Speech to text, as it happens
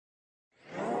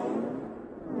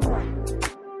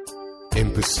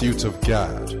In pursuit of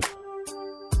God,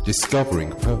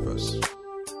 discovering purpose,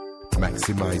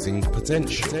 maximizing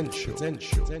potential.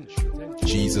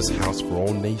 Jesus House for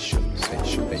All Nations.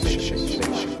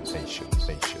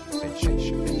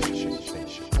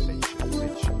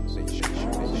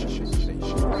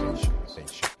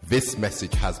 This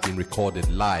message has been recorded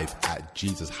live at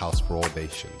Jesus House for All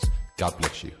Nations. God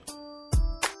bless you.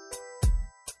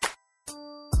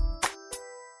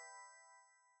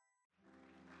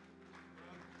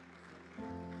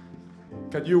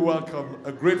 Can you welcome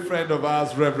a great friend of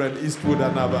ours, Reverend Eastwood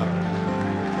Anaba?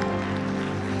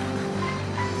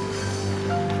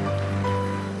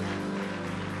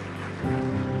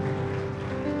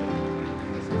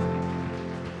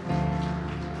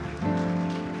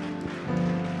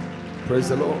 Praise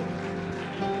the Lord.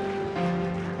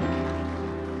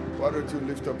 Why don't you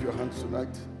lift up your hands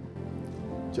tonight?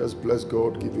 Just bless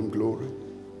God, give Him glory.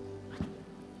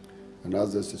 And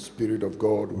as the Spirit of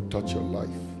God will touch your life,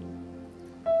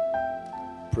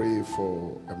 pray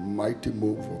for a mighty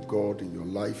move of God in your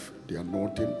life, the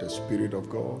anointing, the Spirit of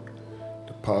God,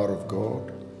 the power of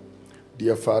God.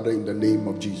 Dear Father, in the name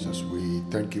of Jesus, we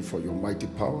thank you for your mighty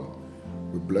power.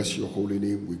 We bless your holy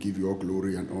name. We give you all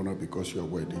glory and honor because you are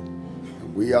worthy.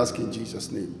 And we ask in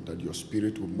Jesus' name that your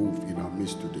Spirit will move in our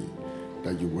midst today,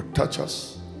 that you will touch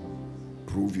us,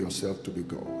 prove yourself to be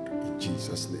God. In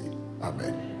Jesus' name,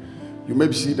 amen. You may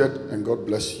be seated and God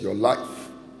bless your life.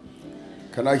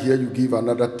 Can I hear you give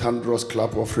another thunderous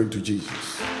clap offering to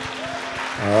Jesus?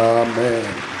 Amen.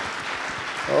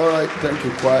 All right, thank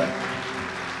you, choir.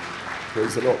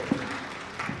 Praise the Lord.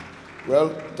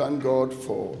 Well, thank God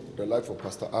for the life of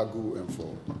Pastor Agu and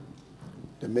for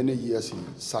the many years he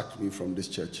sacked me from this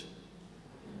church.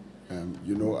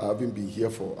 You know, I haven't been here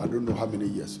for I don't know how many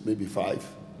years, maybe 5,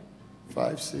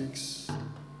 6.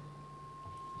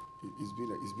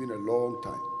 It's been a long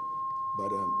time,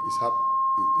 but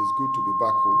it's good to be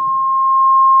back home.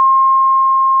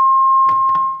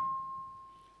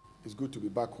 It's good to be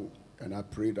back home, and I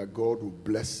pray that God will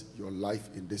bless your life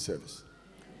in this service.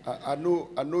 I know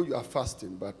you are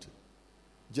fasting, but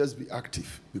just be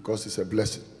active because it's a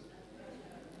blessing.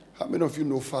 How many of you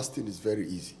know fasting is very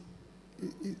easy?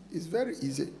 It's very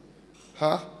easy.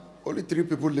 Only 3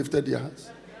 people lifted their hands.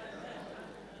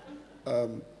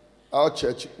 Our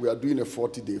church, we are doing a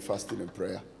 40-day fasting and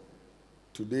prayer.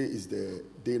 Today is the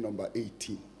day number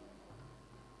 18.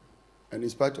 And in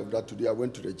spite of that, today I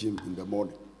went to the gym in the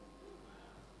morning.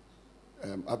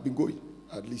 I've been going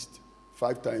at least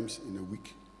 5 times in a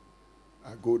week.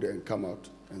 I go there and come out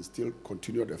and still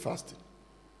continue the fasting.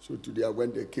 So today I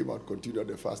went there, came out, continued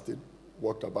the fasting,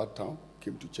 walked about town,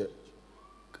 came to church.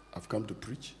 I've come to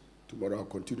preach. Tomorrow I'll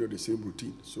continue the same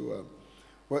routine. So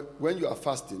when you are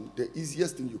fasting, the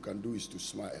easiest thing you can do is to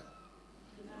smile.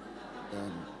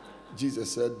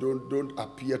 Jesus said, don't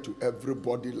appear to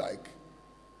everybody like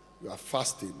you are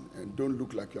fasting and don't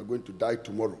look like you are going to die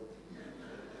tomorrow.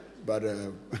 But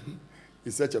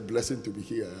it's such a blessing to be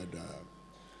here. And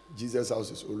Jesus'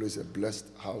 house is always a blessed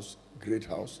house, great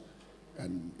house.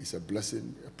 And it's a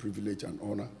blessing, a privilege and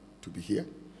honor to be here.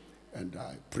 And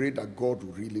I pray that God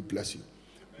will really bless you.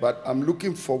 But I'm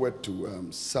looking forward to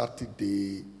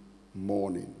Saturday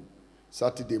morning.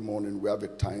 Saturday morning, we have a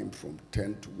time from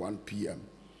 10 to 1 p.m.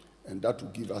 And that will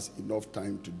give us enough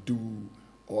time to do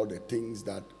all the things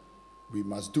that we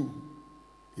must do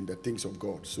in the things of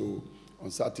God. So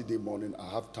on Saturday morning, I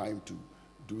have time to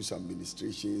do some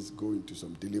ministrations, go into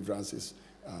some deliverances,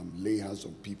 lay hands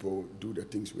on people, do the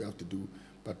things we have to do.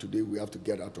 But today we have to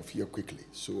get out of here quickly.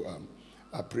 So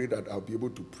I pray that I'll be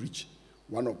able to preach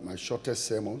one of my shortest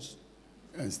sermons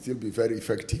and still be very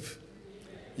effective.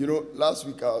 You know, last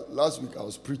week I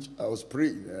was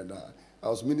praying, and I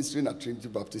was ministering at Trinity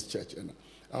Baptist Church, and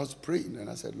I was praying, and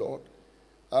I said, Lord,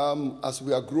 as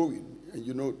we are growing, and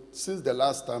you know, since the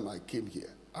last time I came here,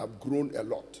 I've grown a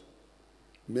lot,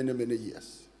 many, many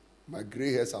years. My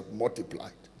gray hairs have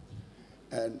multiplied.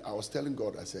 And I was telling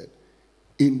God, I said,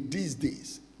 in these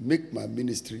days, make my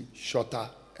ministry shorter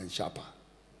and sharper.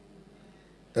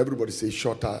 Everybody say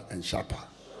shorter and sharper.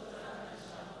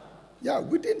 Yeah,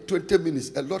 within 20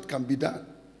 minutes, a lot can be done.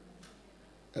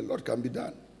 A lot can be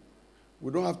done.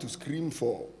 We don't have to scream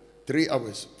for 3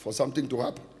 hours for something to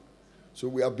happen. So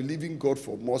we are believing God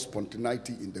for more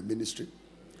spontaneity in the ministry.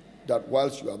 That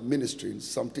whilst you are ministering,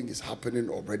 something is happening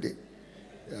already.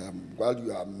 While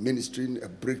you are ministering, a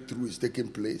breakthrough is taking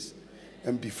place.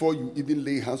 And before you even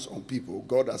lay hands on people,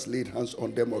 God has laid hands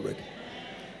on them already.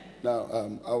 Now,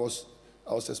 I was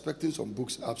expecting some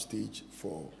books upstage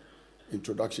for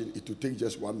introduction. It will take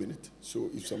just 1 minute. So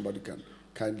if somebody can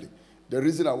kindly. The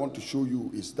reason I want to show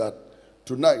you is that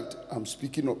Tonight, I'm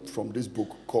speaking from this book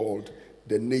called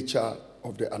The Nature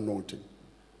of the Anointing.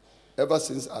 Ever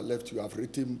since I left you, I've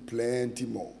written plenty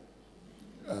more.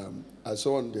 I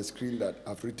saw on the screen that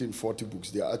I've written 40 books.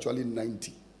 They are actually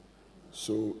 90.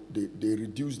 So they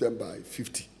reduced them by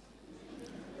 50.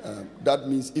 That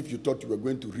means if you thought you were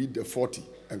going to read the 40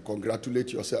 and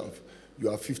congratulate yourself, you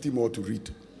have 50 more to read.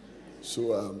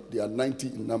 So they are 90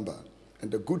 in number. And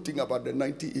the good thing about the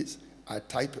 90 is I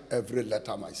type every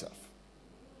letter myself.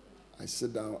 I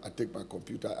sit down, I take my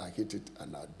computer, I hit it,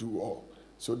 and I do all.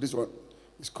 So this one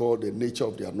is called The Nature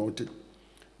of the Anointing.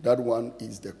 That one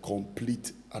is the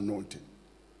complete anointing.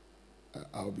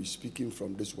 I'll be speaking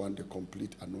from this one, the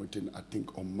complete anointing, I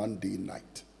think on Monday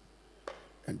night.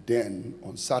 And then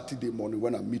on Saturday morning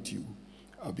when I meet you,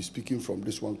 I'll be speaking from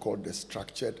this one called the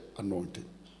structured anointing.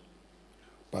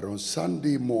 But on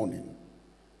Sunday morning,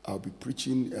 I'll be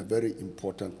preaching a very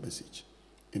important message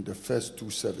in the first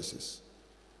two services.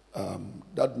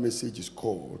 That message is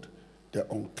called the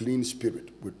unclean spirit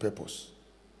with purpose.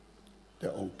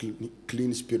 The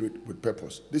unclean spirit with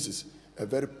purpose. This is a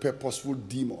very purposeful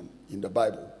demon in the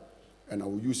Bible, and I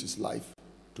will use his life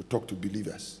to talk to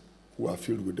believers who are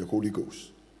filled with the Holy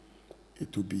Ghost.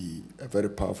 It will be a very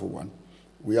powerful one.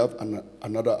 We have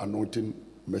another anointing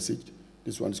message.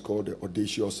 This one is called the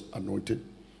audacious anointing.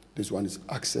 This one is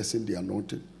accessing the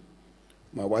anointing.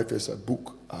 My wife has a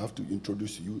book I have to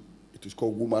introduce to you. It is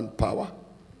called Woman Power.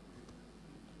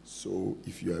 So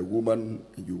if you are a woman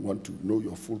and you want to know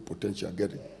your full potential,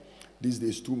 get it. These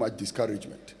days, too much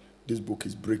discouragement. This book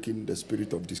is breaking the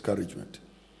spirit of discouragement.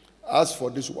 As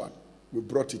for this one, we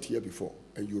brought it here before,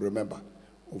 and you remember,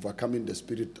 overcoming the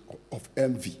spirit of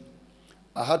envy.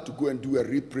 I had to go and do a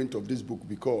reprint of this book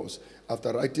because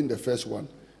after writing the first one,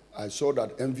 I saw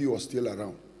that envy was still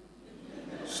around.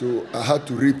 So I had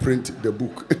to reprint the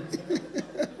book.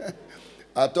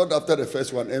 I thought after the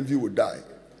first one, envy would die.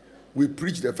 We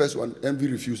preached the first one, envy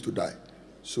refused to die.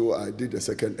 So I did the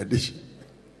second edition.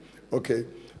 Okay,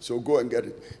 so go and get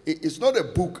it. It's not a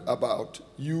book about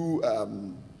you,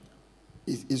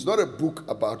 it's not a book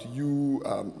about you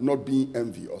not being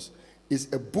envious. It's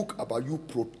a book about you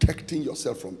protecting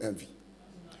yourself from envy.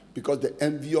 Because the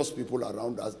envious people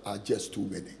around us are just too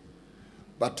many.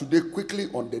 But today, quickly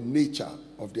on the nature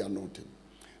of the anointing.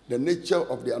 The nature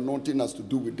of the anointing has to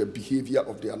do with the behavior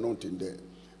of the anointing,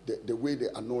 the way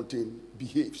the anointing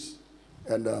behaves.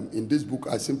 And in this book,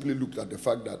 I simply looked at the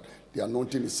fact that the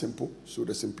anointing is simple, so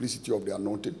the simplicity of the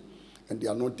anointing, and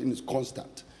the anointing is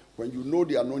constant. When you know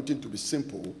the anointing to be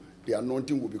simple, the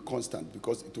anointing will be constant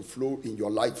because it will flow in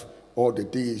your life all the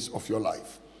days of your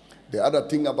life. The other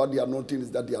thing about the anointing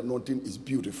is that the anointing is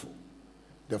beautiful.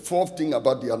 The fourth thing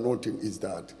about the anointing is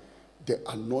that the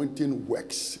anointing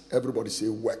works. Everybody say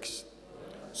works.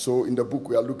 So in the book,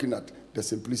 we are looking at the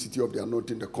simplicity of the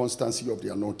anointing, the constancy of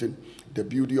the anointing, the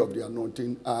beauty of the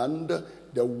anointing, and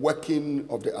the working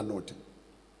of the anointing.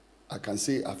 I can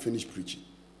say I finished preaching.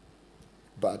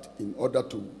 But in order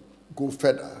to go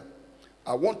further,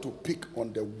 I want to pick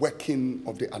on the working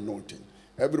of the anointing.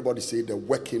 Everybody say the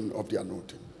working of the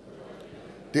anointing.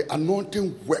 The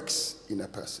anointing works in a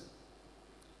person.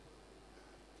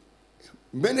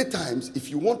 Many times, if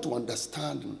you want to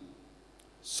understand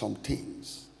some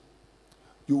things,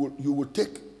 you will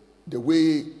take the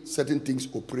way certain things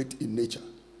operate in nature,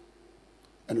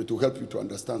 and it will help you to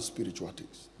understand spiritual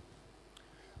things.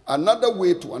 Another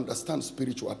way to understand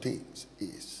spiritual things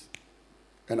is,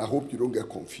 and I hope you don't get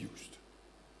confused,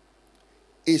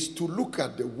 is to look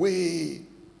at the way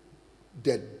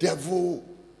the devil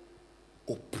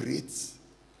operates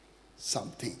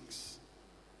some things.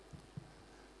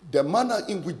 The manner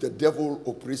in which the devil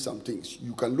operates some things,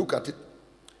 you can look at it,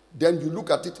 then you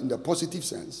look at it in the positive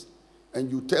sense, and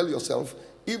you tell yourself,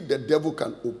 if the devil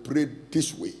can operate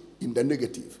this way in the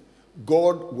negative,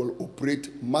 God will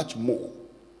operate much more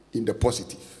in the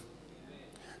positive.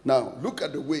 Now, look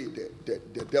at the way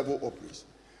the devil operates.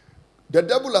 The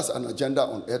devil has an agenda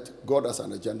on earth, God has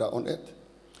an agenda on earth.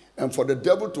 And for the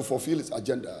devil to fulfill his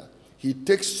agenda, he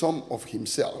takes some of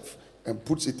himself and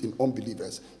puts it in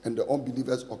unbelievers, and the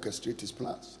unbelievers orchestrate his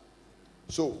plans.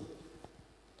 So,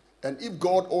 and if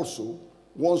God also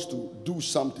wants to do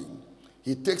something,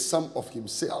 he takes some of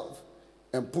himself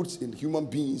and puts in human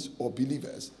beings or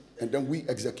believers, and then we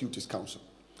execute his counsel.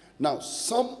 Now,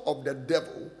 some of the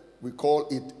devil, we call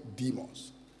it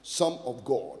demons. Some of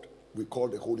God, we call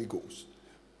the Holy Ghost.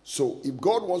 So, if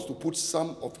God wants to put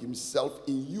some of himself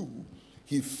in you,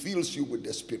 he fills you with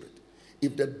the Spirit.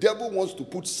 If the devil wants to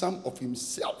put some of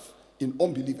himself in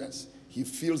unbelievers, he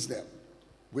fills them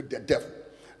with the devil.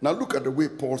 Now look at the way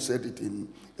Paul said it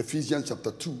in Ephesians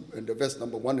chapter 2 and the verse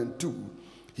number 1 and 2.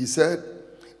 He said,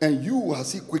 and you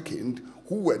has he quickened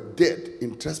who were dead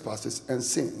in trespasses and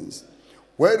sins,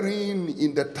 wherein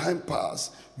in the time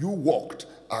past you walked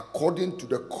according to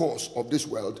the course of this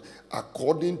world,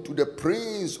 according to the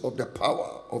prince of the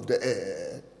power of the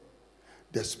air,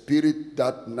 the spirit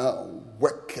that now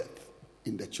worketh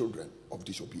in the children of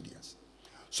disobedience.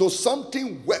 So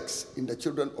something works in the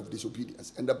children of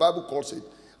disobedience, and the Bible calls it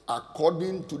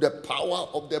according to the power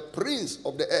of the prince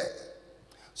of the air.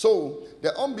 So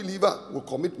the unbeliever will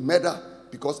commit murder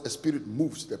because a spirit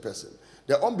moves the person.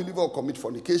 The unbeliever will commit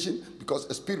fornication because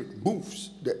a spirit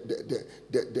moves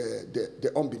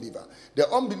the unbeliever.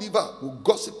 The unbeliever will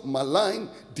gossip, malign,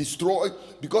 destroy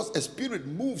because a spirit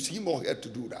moves him or her to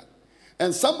do that.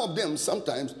 And some of them,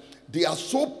 sometimes, they are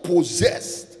so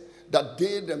possessed that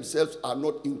they themselves are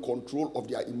not in control of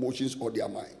their emotions or their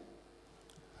mind.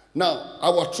 Now,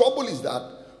 our trouble is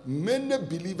that many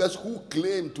believers who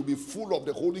claim to be full of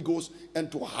the Holy Ghost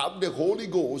and to have the Holy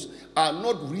Ghost are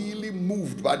not really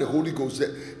moved by the Holy Ghost.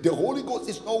 The Holy Ghost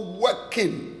is not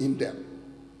working in them.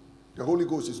 The Holy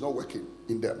Ghost is not working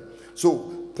in them.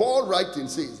 So Paul writing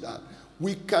says that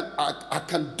I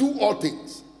can do all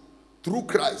things through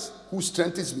Christ who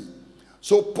strengthens me.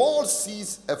 So Paul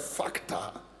sees a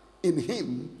factor in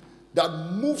him that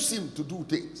moves him to do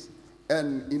things.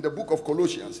 And in the book of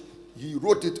Colossians, he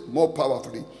wrote it more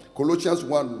powerfully. Colossians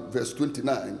 1 verse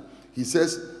 29, he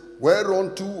says,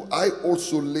 whereunto I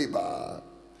also labor,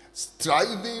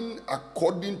 striving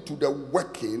according to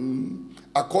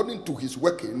his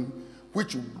working,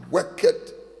 which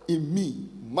worketh in me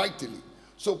mightily.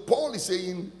 So Paul is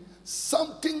saying,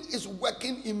 something is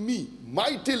working in me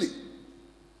mightily.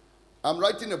 I'm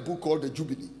writing a book called The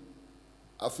Jubilee.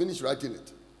 I finished writing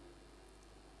it.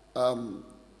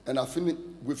 And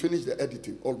we finished the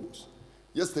editing almost.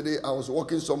 Yesterday, I was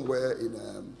walking somewhere in,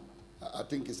 I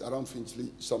think it's around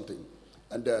Finchley something.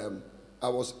 And I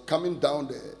was coming down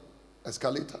the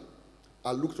escalator.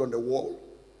 I looked on the wall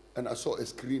and I saw a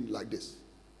screen like this.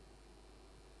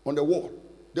 On the wall.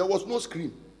 There was no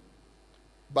screen.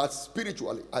 But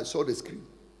spiritually, I saw the screen.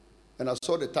 And I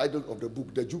saw the title of the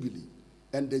book, The Jubilee.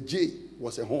 And the J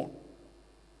was a horn.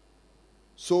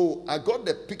 So I got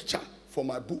the picture for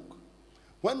my book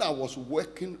when I was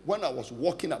walking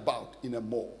about in a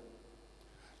mall.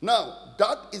 Now,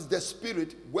 that is the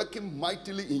spirit working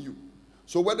mightily in you.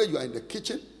 So whether you are in the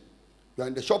kitchen, you are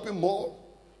in the shopping mall,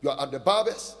 you are at the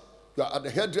barbers, you are at the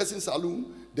hairdressing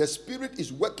salon, the spirit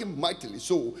is working mightily.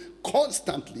 So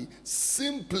constantly,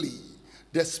 simply,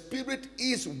 the spirit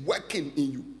is working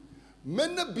in you.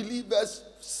 Many believers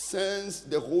sense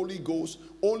the Holy Ghost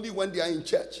only when they are in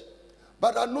church.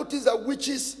 But I notice that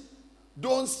witches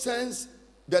don't sense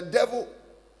the devil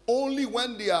only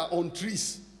when they are on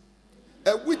trees.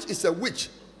 A witch is a witch.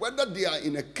 Whether they are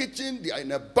in a kitchen, they are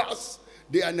in a bus,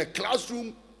 they are in a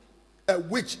classroom, a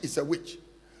witch is a witch.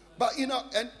 But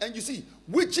and you see,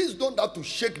 witches don't have to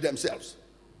shake themselves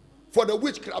for the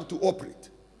witchcraft to operate.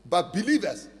 But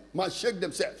believers must shake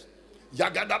themselves.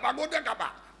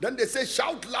 Then they say,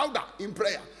 shout louder in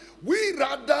prayer. We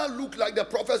rather look like the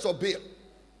prophets of Baal.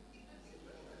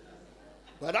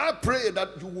 But I pray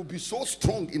that you will be so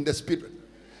strong in the spirit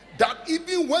that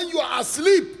even when you are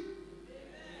asleep,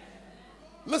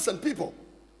 listen, people,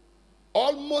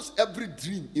 almost every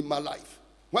dream in my life,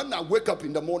 when I wake up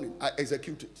in the morning, I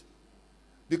execute it.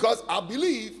 Because I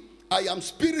believe I am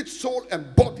spirit, soul,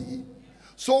 and body.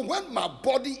 So when my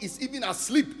body is even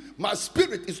asleep, my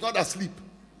spirit is not asleep.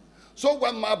 So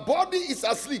when my body is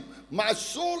asleep, my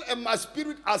soul and my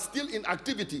spirit are still in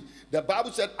activity. The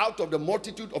Bible said, out of the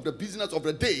multitude of the business of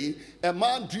the day, a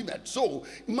man dreameth. So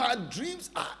my dreams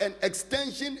are an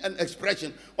extension and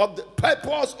expression of the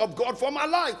purpose of God for my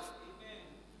life. Amen.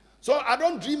 So I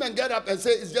don't dream and get up and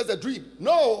say it's just a dream.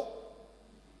 No.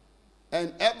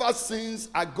 And ever since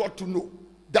I got to know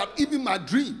that even my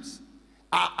dreams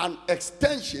are an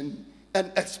extension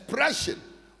and expression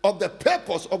of the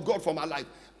purpose of God for my life,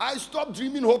 I stopped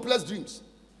dreaming hopeless dreams.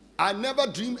 I never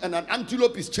dream and an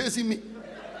antelope is chasing me.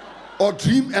 Or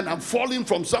dream and I'm falling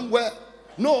from somewhere.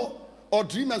 No. Or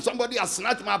dream and somebody has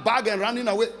snatched my bag and running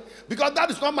away. Because that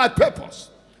is not my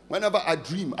purpose. Whenever I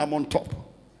dream, I'm on top.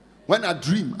 When I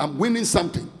dream, I'm winning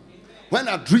something. When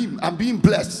I dream, I'm being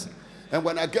blessed. And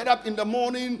when I get up in the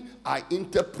morning, I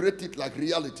interpret it like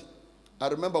reality. I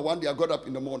remember one day I got up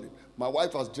in the morning. My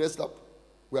wife was dressed up.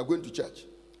 We are going to church.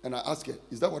 And I asked her,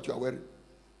 is that what you are wearing?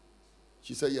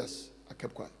 She said, yes. I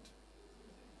kept quiet.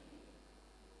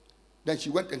 Then she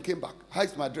went and came back. How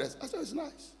is my dress? I said, it's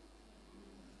nice.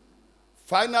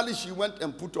 Finally, she went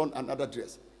and put on another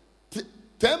dress.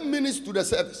 10 minutes to the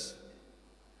service.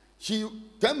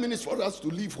 10 minutes for us to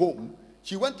leave home.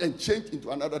 She went and changed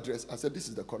into another dress. I said, this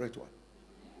is the correct one.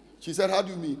 She said, how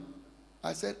do you mean?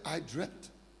 I said, I dreamt.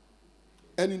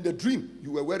 And in the dream,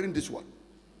 you were wearing this one.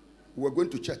 You were going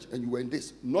to church and you were in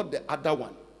this, not the other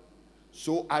one.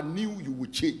 So I knew you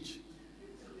would change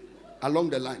along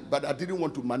the line, but I didn't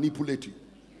want to manipulate you.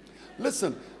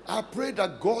 Listen, I pray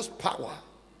that God's power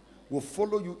will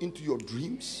follow you into your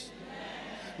dreams.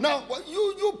 Now,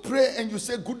 you pray and you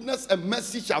say, goodness and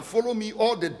mercy shall follow me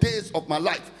all the days of my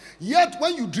life. Yet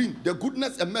when you dream, the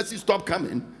goodness and mercy stop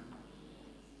coming.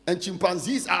 And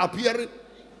chimpanzees are appearing.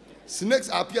 Snakes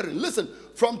are appearing. Listen,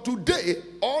 from today,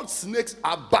 all snakes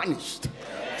are banished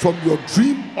from your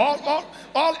dream.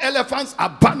 All elephants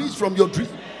are banished from your dream.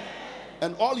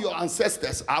 And all your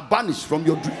ancestors are banished from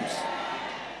your dreams.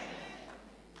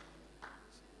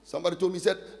 Somebody told me,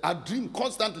 said, I dream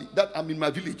constantly that I'm in my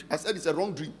village. I said, it's a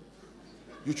wrong dream.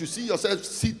 You should see yourself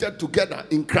seated together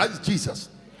in Christ Jesus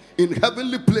in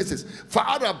heavenly places,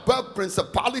 far above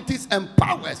principalities and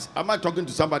powers. Am I talking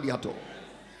to somebody at all?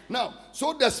 Now,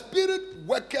 so the Spirit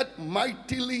worketh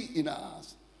mightily in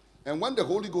us. And when the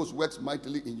Holy Ghost works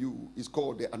mightily in you, it's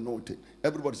called the anointing.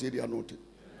 Everybody say the anointing.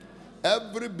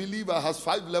 Every believer has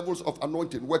 5 levels of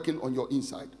anointing working on your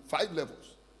inside. 5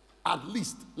 levels. At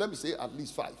least, let me say at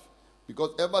least 5.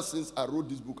 Because ever since I wrote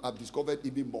this book, I've discovered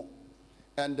even more.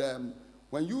 And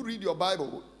when you read your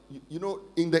Bible, you know,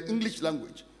 in the English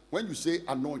language, when you say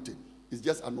anointing, it's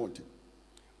just anointing.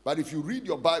 But if you read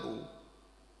your Bible,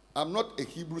 I'm not a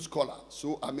Hebrew scholar,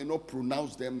 so I may not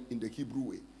pronounce them in the Hebrew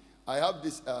way. I have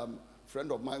this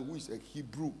friend of mine who is a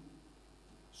Hebrew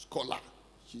scholar.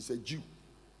 She's a Jew.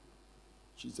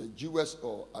 She's a Jewess,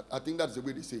 or I think that's the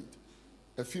way they say it.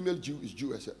 A female Jew is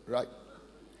Jewish, right?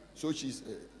 So she's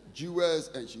a Jewess,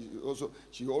 and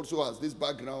she also has this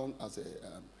background as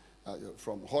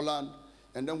from Holland.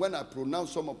 And then when I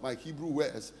pronounce some of my Hebrew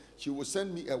words, she will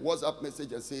send me a WhatsApp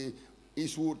message and say,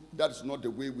 Eastwood, that's not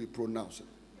the way we pronounce it.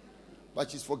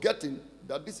 But she's forgetting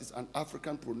that this is an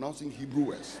African pronouncing Hebrew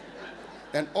words.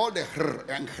 And all the hr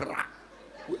and hra.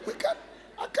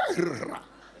 I can't hra.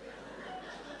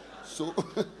 So,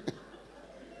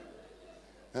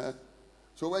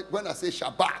 so when I say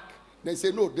Shabbat, they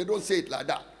say, no, they don't say it like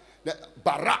that.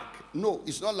 Barak, no,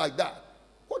 it's not like that.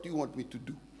 What do you want me to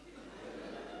do?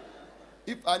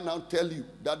 If I now tell you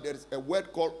that there is a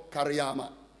word called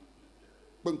Karyama,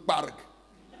 Pungpark,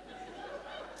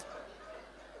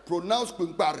 pronounce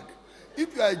Pungpark.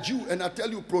 If you are a Jew and I tell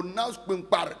you pronounce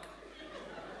Pungpark,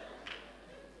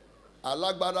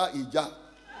 Alagbara Ija,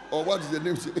 or what is the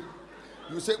name?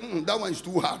 You say, that one is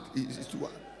too hard. It's too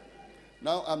hard.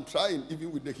 Now I'm trying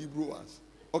even with the Hebrew ones.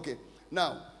 Okay,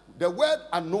 now the word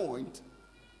anoint,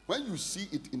 when you see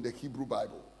it in the Hebrew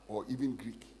Bible or even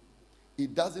Greek,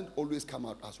 it doesn't always come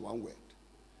out as one word.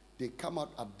 They come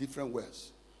out at different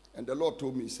words. And the Lord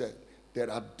told me, he said, there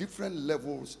are different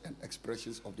levels and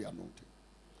expressions of the anointing.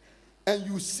 And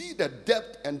you see the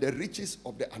depth and the riches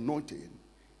of the anointing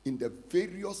in the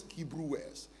various Hebrew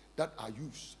words that are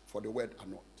used for the word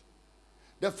anoint.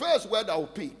 The first word I will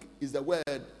pick is the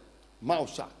word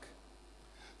maushak.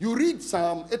 You read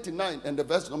Psalm 89 and the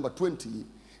verse number 20,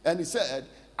 and he said,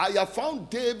 I have found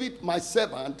David my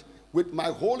servant, with my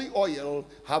holy oil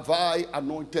have I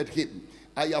anointed him.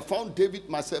 I have found David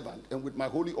my servant, and with my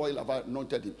holy oil have I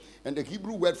anointed him. And the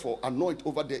Hebrew word for anoint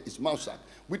over there is maushak,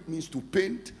 which means to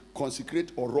paint,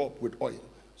 consecrate, or rub with oil.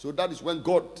 So that is when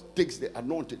God takes the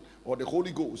anointing or the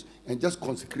Holy Ghost and just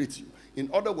consecrates you. In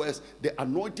other words, the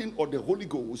anointing or the Holy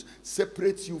Ghost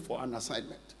separates you for an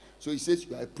assignment. So he says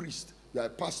you are a priest, you are a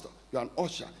pastor, you are an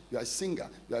usher, you are a singer,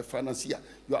 you are a financier,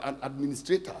 you are an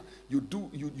administrator. You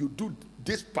do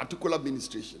this particular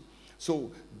ministration.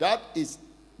 So that is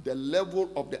the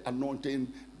level of the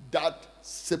anointing that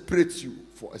separates you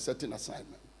for a certain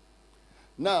assignment.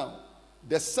 Now,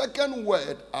 the second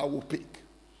word I will pick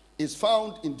is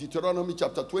found in Deuteronomy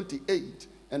chapter 28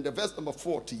 and the verse number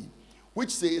 40, which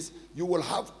says, you will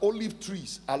have olive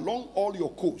trees along all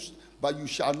your coast, but you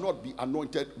shall not be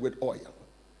anointed with oil.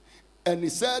 And he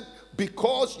said,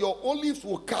 because your olives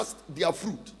will cast their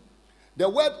fruit. The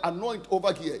word anoint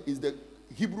over here is the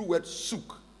Hebrew word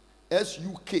suk,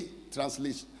 S-U-K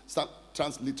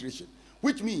transliteration,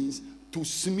 which means to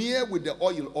smear with the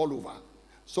oil all over.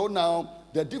 So now,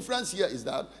 the difference here is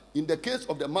that in the case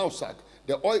of the maushak,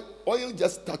 the oil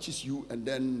just touches you and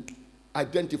then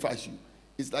identifies you.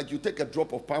 It's like you take a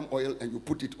drop of palm oil and you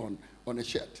put it on a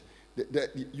shirt.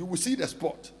 You will see the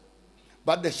spot.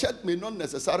 But the shirt may not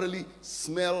necessarily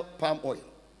smell palm oil.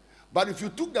 But if you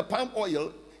took the palm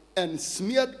oil and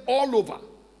smeared all over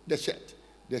the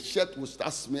shirt will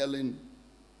start smelling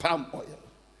palm oil.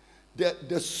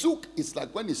 The souk is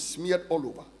like when it's smeared all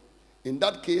over. In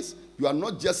that case, you are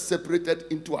not just separated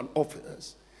into an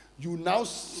office. You now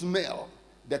smell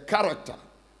the character,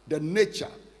 the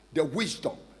nature, the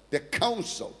wisdom, the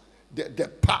counsel,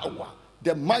 the power,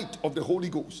 the might of the Holy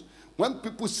Ghost. When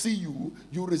people see you,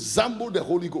 you resemble the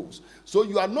Holy Ghost. So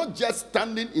you are not just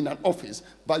standing in an office,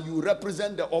 but you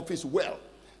represent the office well.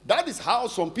 That is how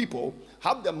some people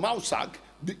have the mousak,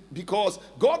 because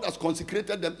God has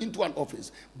consecrated them into an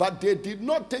office. But they did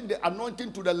not take the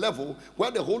anointing to the level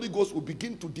where the Holy Ghost will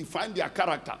begin to define their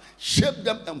character, shape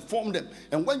them and form them.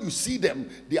 And when you see them,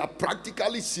 they are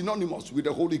practically synonymous with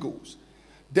the Holy Ghost.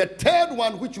 The third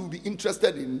one, which you'll be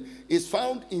interested in, is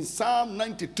found in Psalm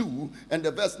 92 and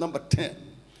the verse number 10,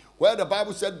 where the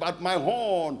Bible said, "But my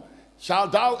horn shall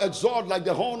thou exalt like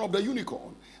the horn of the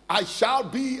unicorn. I shall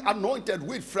be anointed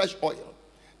with fresh oil."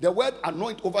 The word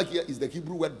anoint over here is the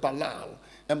Hebrew word balal.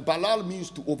 And balal means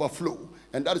to overflow.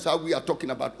 And that is how we are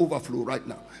talking about overflow right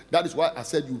now. That is why I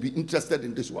said you'll be interested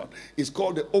in this one. It's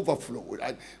called the overflow,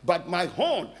 right? "But my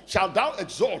horn shall thou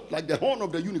exalt like the horn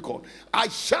of the unicorn. I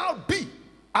shall be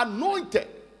anointed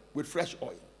with fresh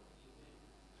oil."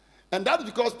 And that is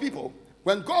because, people,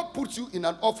 when God puts you in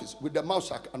an office with the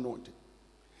Mousak anointing,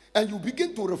 and you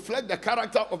begin to reflect the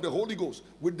character of the Holy Ghost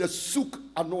with the Suk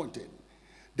anointing,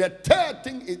 the third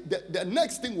thing is, the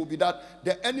next thing will be that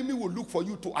the enemy will look for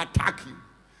you to attack you.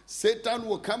 Satan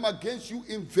will come against you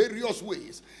in various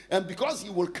ways. And because he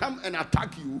will come and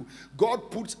attack you,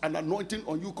 God puts an anointing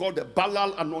on you called the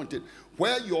Balal anointing,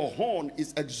 where your horn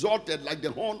is exalted like the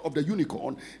horn of the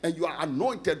unicorn, and you are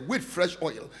anointed with fresh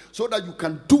oil so that you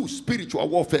can do spiritual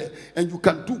warfare and you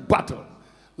can do battle.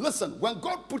 Listen, when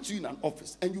God puts you in an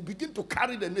office and you begin to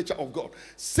carry the nature of God,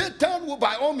 Satan will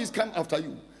by all means come after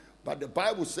you. But the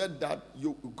Bible said that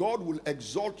God will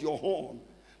exalt your horn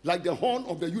like the horn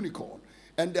of the unicorn.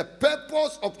 And the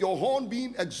purpose of your horn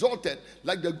being exalted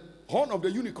like the horn of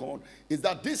the unicorn is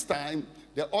that this time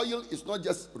the oil is not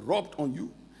just rubbed on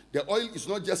you. The oil is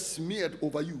not just smeared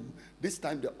over you. This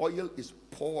time the oil is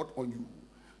poured on you.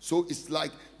 So it's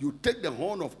like you take the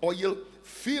horn of oil,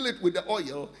 fill it with the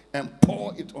oil, and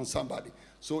pour it on somebody.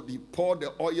 So they pour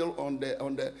the oil on the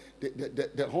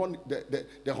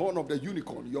horn of the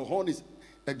unicorn. Your horn is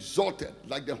exalted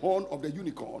like the horn of the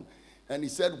unicorn. And he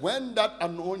said, when that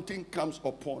anointing comes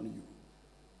upon you,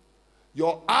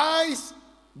 your eyes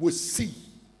will see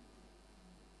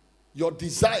your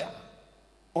desire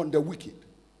on the wicked,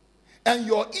 and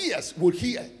your ears will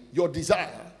hear your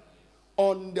desire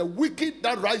on the wicked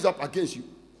that rise up against you.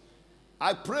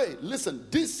 I pray, listen,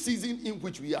 this season in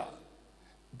which we are,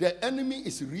 the enemy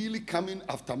is really coming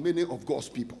after many of God's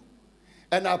people.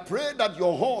 And I pray that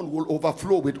your horn will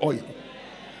overflow with oil.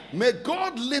 May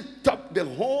God lift up the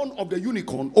horn of the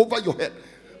unicorn over your head.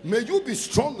 May you be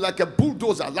strong like a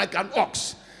bulldozer, like an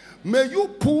ox. May you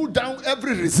pull down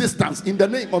every resistance in the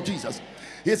name of Jesus.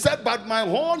 He said, "But my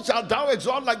horn shall thou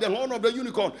exalt like the horn of the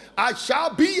unicorn. I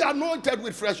shall be anointed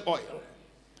with fresh oil.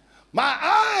 My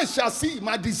eyes shall see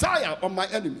my desire on my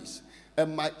enemies,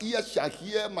 and my ears shall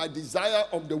hear my desire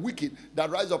of the wicked that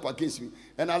rise up against me."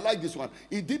 And I like this one.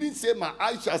 It didn't say my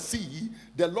eyes shall see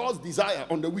the Lord's desire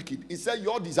on the wicked. It said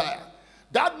your desire.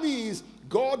 That means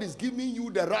God is giving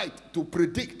you the right to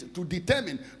predict, to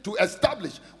determine, to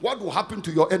establish what will happen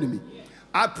to your enemy.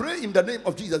 I pray in the name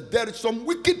of Jesus, there is some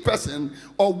wicked person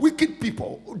or wicked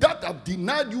people that have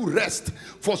denied you rest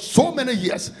for so many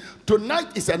years.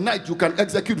 Tonight is a night you can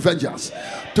execute vengeance.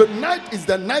 Tonight is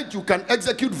the night you can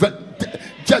execute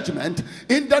judgment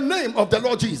in the name of the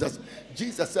Lord Jesus.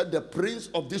 Jesus said, "The prince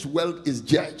of this world is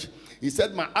judged." He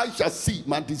said, "My eyes shall see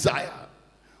my desire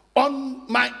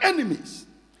on my enemies,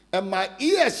 and my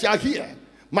ears shall hear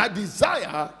my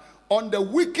desire on the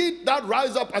wicked that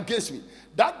rise up against me."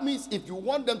 That means if you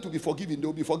want them to be forgiven, they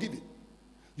will be forgiven.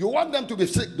 You want them to be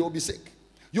sick, they will be sick.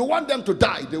 You want them to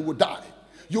die, they will die.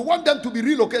 You want them to be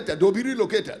relocated, they will be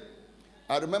relocated.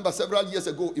 I remember several years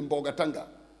ago in Bogatanga,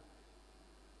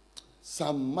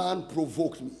 some man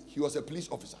provoked me. He was a police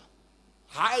officer,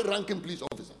 high-ranking police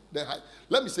officer.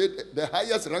 Let me say, the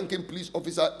highest-ranking police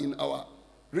officer in our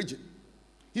region.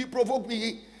 He provoked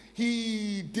me.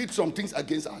 He did some things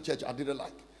against our church I didn't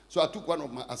like. So I took one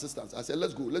of my assistants. I said,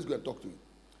 let's go and talk to him.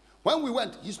 When we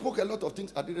went, he spoke a lot of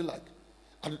things I didn't like.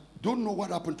 I don't know what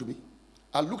happened to me.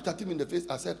 I looked at him in the face.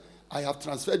 I said, "I have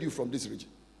transferred you from this region."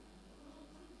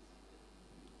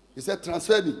 He said,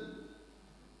 "Transfer me."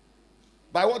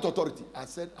 "By what authority?" I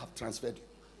said, "I've transferred you."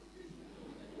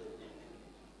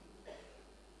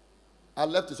 I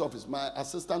left his office. My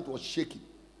assistant was shaking.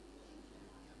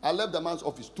 I left the man's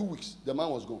office 2 weeks. The man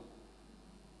was gone.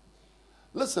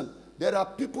 Listen, there are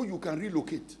people you can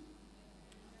relocate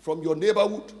from your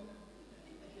neighborhood.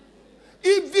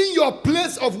 Even your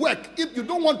place of work, if you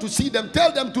don't want to see them,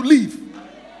 tell them to leave.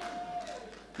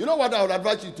 You know what I would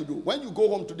advise you to do? When you go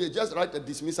home today, just write a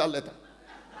dismissal letter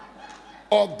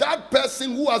of that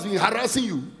person who has been harassing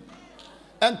you.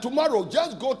 And tomorrow,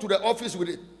 just go to the office with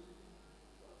it.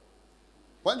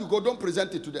 When you go, don't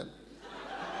present it to them.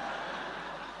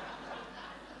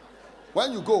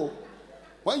 When you go,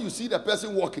 when you see the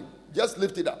person walking, just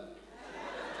lift it up.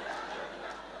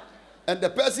 And the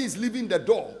person is leaving the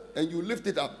door, and you lift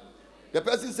it up. The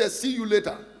person says, see you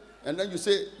later. And then you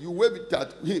say, you wave it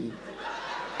at him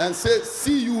and say,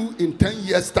 see you in 10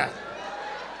 years' time.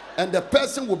 And the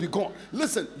person will be gone.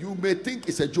 Listen, you may think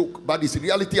it's a joke, but it's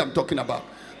reality I'm talking about.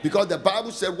 Because the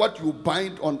Bible said what you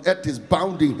bind on earth is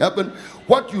bound in heaven.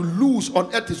 What you lose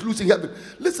on earth is loose in heaven.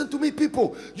 Listen to me,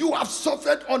 people. You have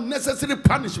suffered unnecessary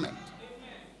punishment.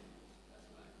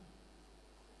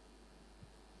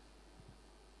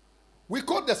 We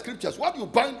quote the scriptures. What you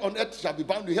bind on earth shall be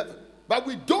bound in heaven. But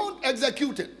we don't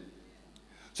execute it.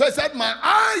 So he said, my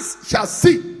eyes shall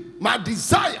see my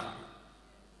desire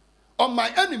on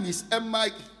my enemies, and my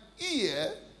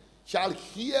ear shall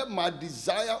hear my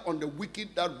desire on the wicked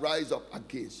that rise up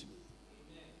against me.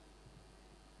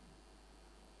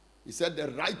 He said,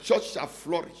 the righteous shall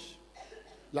flourish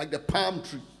like the palm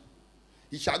tree.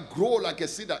 He shall grow like a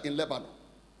cedar in Lebanon.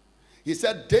 He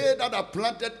said, they that are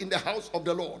planted in the house of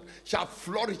the Lord shall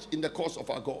flourish in the cause of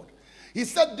our God. He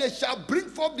said, they shall bring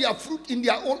forth their fruit in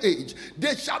their old age.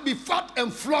 They shall be fat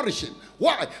and flourishing.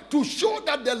 Why? To show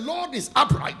that the Lord is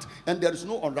upright and there is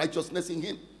no unrighteousness in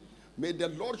him. May the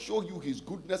Lord show you his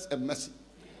goodness and mercy.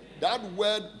 That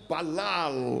word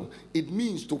balal, it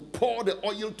means to pour the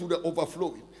oil to the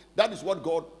overflowing. That is what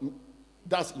God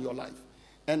does in your life.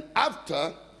 And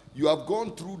after you have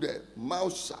gone through the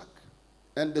mousak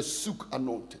and the suk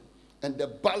anointing and the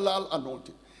balal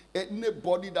anointing,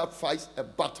 anybody that fights a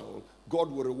battle, God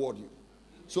will reward you.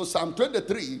 So Psalm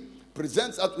 23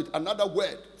 presents us with another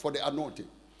word for the anointing.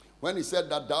 When he said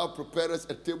that thou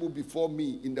preparest a table before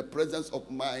me in the presence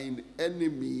of mine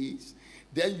enemies,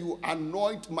 then you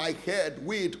anoint my head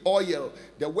with oil.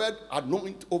 The word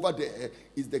anoint over there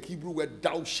is the Hebrew word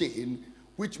daushen,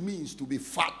 which means to be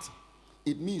fat.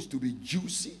 It means to be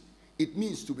juicy. It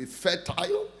means to be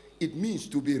fertile. It means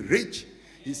to be rich.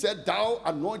 He said, thou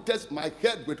anointest my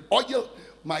head with oil.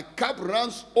 My cup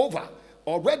runs over.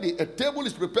 Already a table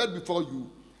is prepared before you.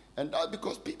 And that's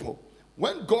because people,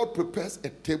 when God prepares a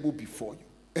table before you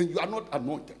and you are not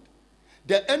anointed,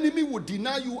 the enemy will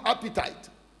deny you appetite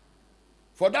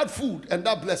for that food and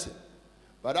that blessing.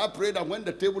 But I pray that when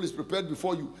the table is prepared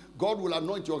before you, God will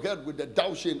anoint your head with the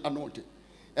daushen anointing.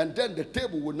 And then the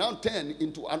table will now turn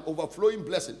into an overflowing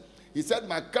blessing. He said,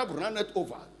 my cup runneth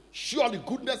over. Surely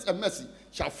goodness and mercy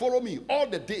shall follow me all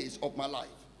the days of my life.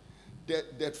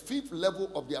 The fifth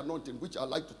level of the anointing, which I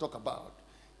like to talk about,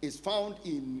 is found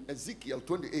in Ezekiel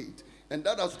 28. And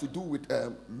that has to do with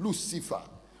Lucifer.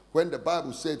 When the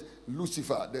Bible said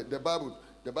Lucifer, the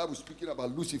Bible speaking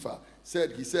about Lucifer,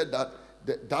 he said that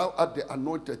thou art the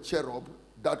anointed cherub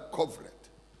that covereth.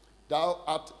 Thou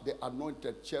art the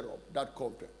anointed cherub that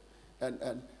covereth.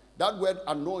 And that word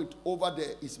anoint over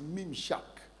there is mimshak.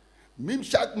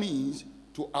 Mimshak means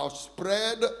to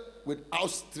outspread with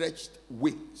outstretched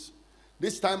wings.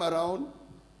 This time around,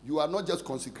 you are not just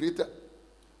consecrated.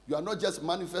 You are not just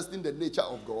manifesting the nature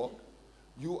of God.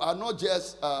 You are not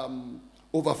just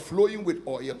overflowing with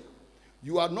oil.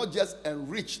 You are not just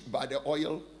enriched by the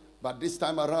oil, but this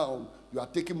time around, you are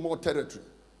taking more territory.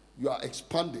 You are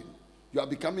expanding. You are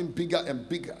becoming bigger and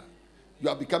bigger. You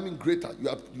are becoming greater.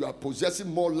 You are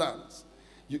possessing more lands.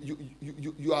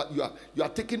 You are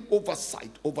taking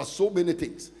oversight over so many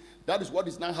things. That is what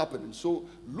is now happening. So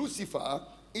Lucifer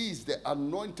is the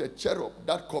anointed cherub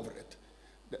that covereth.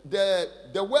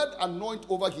 The word anoint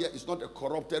over here is not a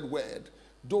corrupted word,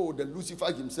 though the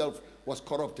Lucifer himself was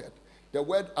corrupted. The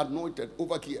word anointed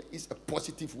over here is a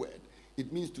positive word.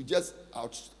 It means to just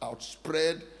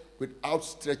outspread with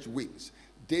outstretched wings.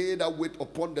 They that wait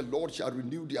upon the Lord shall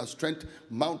renew their strength,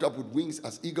 mount up with wings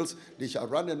as eagles. They shall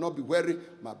run and not be weary.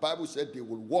 My Bible said they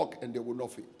will walk and they will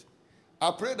not faint.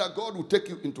 I pray that God will take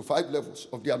you into 5 levels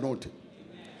of the anointing.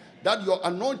 Amen. That your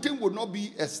anointing will not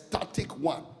be a static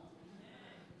one.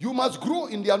 You must grow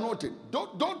in the anointing.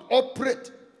 Don't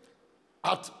operate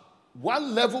at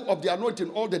one level of the anointing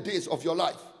all the days of your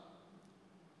life.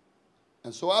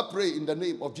 And so I pray in the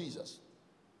name of Jesus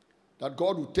that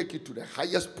God will take you to the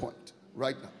highest point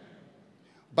right now.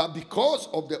 But because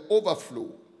of the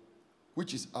overflow,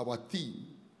 which is our theme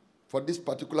for this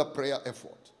particular prayer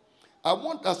effort, I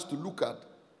want us to look at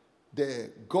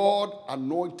the God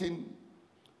anointing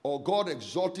or God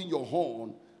exalting your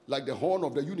horn like the horn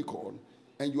of the unicorn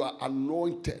and you are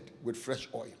anointed with fresh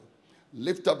oil.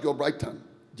 Lift up your right hand.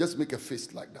 Just make a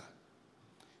fist like that.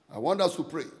 I want us to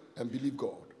pray and believe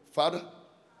God. Father,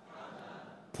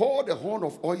 pour the horn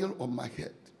of oil on my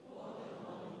head.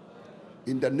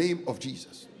 In the name of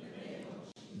Jesus.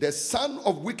 The son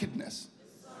of wickedness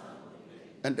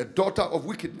and the daughter of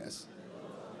wickedness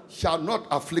shall not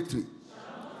afflict me.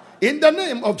 In the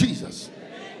name of Jesus.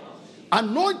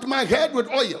 Anoint my head with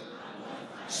oil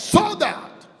so that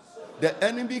the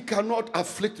enemy cannot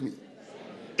afflict me.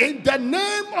 In the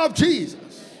name of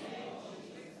Jesus.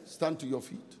 Stand to your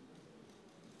feet.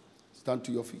 Stand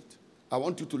to your feet. I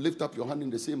want you to lift up your hand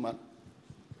in the same manner.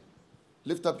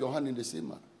 Lift up your hand in the same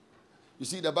manner. You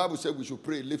see, the Bible said we should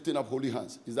pray lifting up holy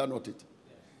hands. Is that not it?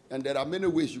 And there are many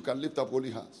ways you can lift up holy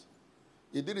hands.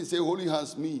 It didn't say holy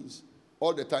hands means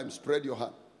all the time spread your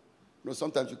hand. No,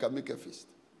 sometimes you can make a fist.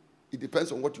 It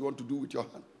depends on what you want to do with your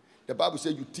hand. The Bible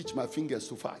says you teach my fingers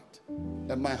to fight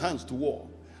and my hands to war.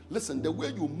 Listen, the way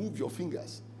you move your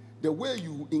fingers, the way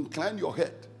you incline your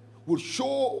head will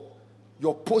show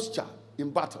your posture in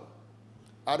battle.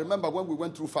 I remember when we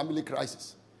went through family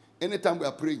crisis. Anytime we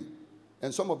are praying,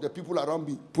 and some of the people around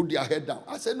me put their head down.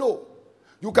 I said, no.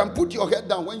 You can put your head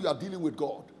down when you are dealing with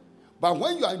God. But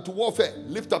when you are into warfare,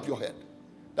 lift up your head.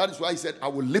 That is why he said, I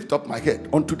will lift up my head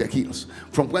unto the hills,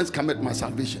 from whence cometh my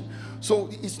salvation. So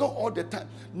it's not all the time.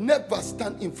 Never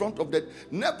stand in front of that.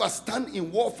 Never stand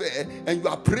in warfare and you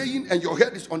are praying and your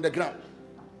head is on the ground.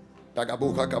 What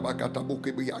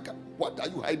are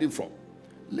you hiding from?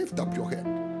 Lift up your head.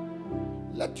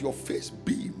 Let your face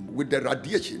beam with the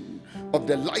radiation of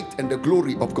the light and the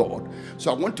glory of God.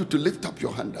 So I want you to lift up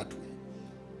your hand that way.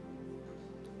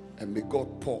 And may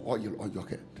God pour oil on your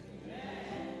head.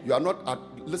 You are not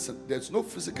listen, there's no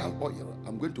physical oil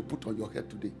I'm going to put on your head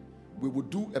today. We will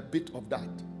do a bit of that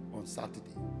on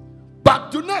Saturday.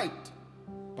 But tonight,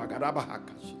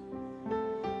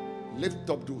 lift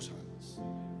up those hands.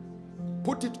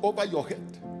 Put it over your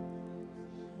head.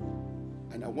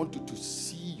 And I want you to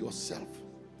see yourself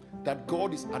that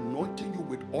God is anointing you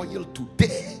with oil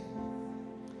today.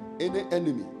 Any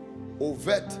enemy,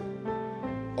 overt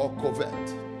or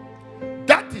covert,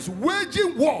 that is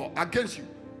waging war against you,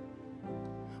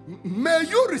 may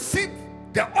you receive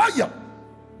the oil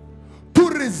to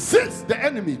resist the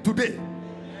enemy today.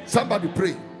 Somebody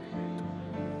pray.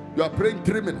 You are praying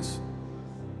 3 minutes.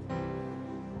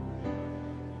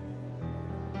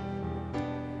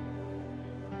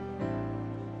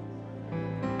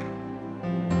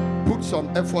 Put some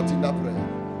effort in that prayer.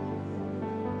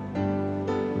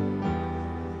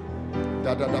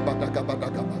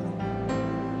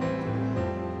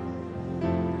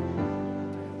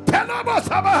 Telabo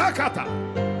sabahakata.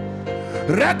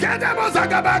 Rekedebo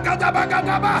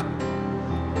zagabagadabagadaba.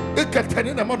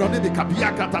 Iketenina mononi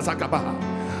bikabiakata zagabaha.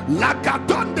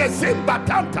 Lakatonde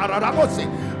zimbatanta raramosi.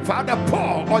 Father,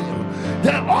 pour oil.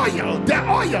 The oil, the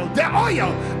oil, the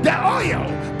oil, the oil,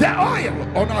 the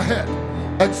oil on our head.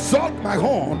 Exalt my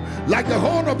horn like the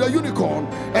horn of the unicorn.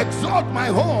 Exalt my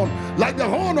horn like the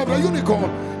horn of the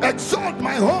unicorn. Exalt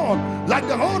my horn like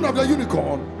the horn of the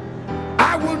unicorn.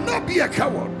 I will not be a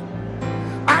coward.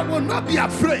 I will not be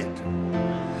afraid.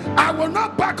 I will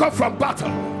not back up from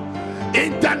battle.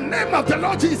 In the name of the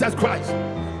Lord Jesus Christ.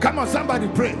 Come on, somebody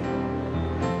pray.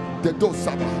 The do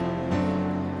sabah.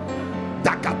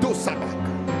 Dakado sabaka.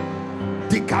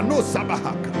 Dikano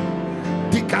sabahaka.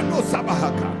 Dikano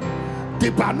sabahaka.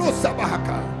 Dibano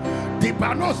sabahaka,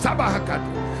 Dibano sabahaka,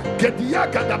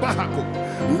 Gediaka dabahako,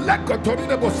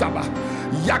 Lekotorine bosaba,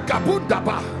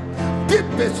 Yakabundaba,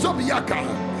 Dibe sobiaka,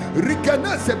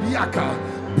 Rikane sebiaka,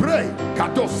 Bray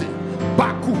Kadosi,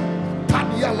 Baku,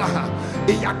 Tanyalaha,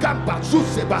 Iyakamba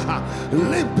Susebaha,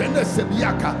 Limpene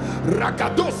sebiaka,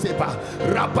 Rakadoseba,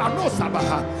 Rabano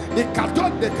sabaha,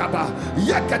 Ikatonde kaba,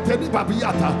 Yakateni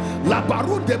babiata,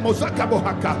 Labarunde mozaka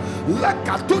bohaka,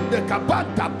 Lakatunde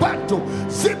kabanta bantu,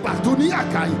 Ziba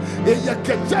duniakai,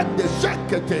 Eyaketende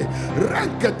shankete,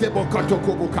 Rankete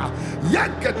bokotokoboka,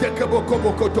 Yankete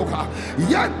kebokobokotoka,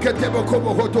 Yankete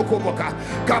bokobokotokoboka,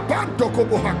 Kabanto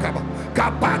kobohakaba,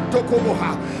 Kabanto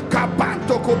koboha,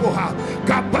 Kabanto koboha,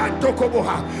 Kabanto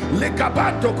koboha,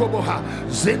 Lekabanto koboha,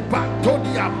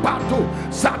 Zimbatonia bato,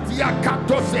 Satia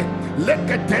katose,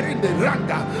 Leketerinde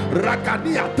ranga,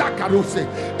 Rakania takaruse,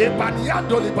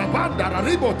 Ebaniando libabanda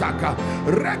raribotaka,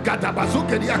 Rekata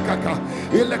bazuke diakaka,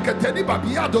 Eleketeni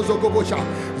babiado zogobosha,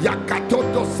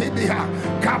 Yakatoto sibiha,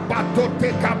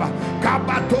 Kabatote kaba,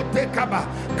 Kabatote kaba,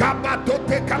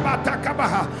 Kabatote kabata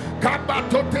kabaha.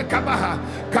 Kabatote kabaha.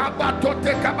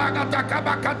 Kabatote kabagata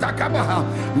kabakata kabaha.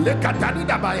 Lekatani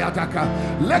dabayataka.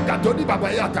 Lekatoni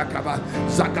babayataka.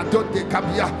 Zakatote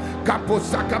kabia.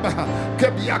 Kaposakabaha.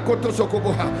 Kebiakoto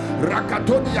sokoboha.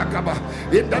 Rakatoni yakaba.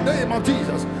 In the name of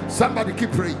Jesus, somebody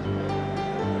keep praying.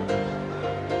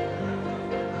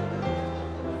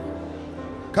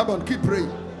 Come on, keep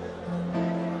praying.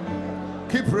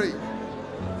 Keep praying.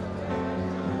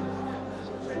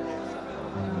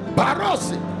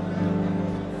 Barosi.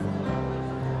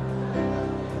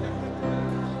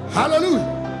 Hallelujah.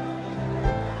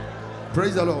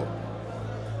 Praise the Lord.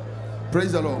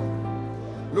 Praise the Lord.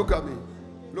 Look at me.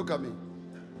 Look at me.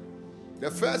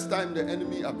 The first time the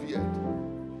enemy appeared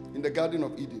in the Garden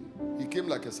of Eden, he came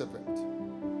like a serpent.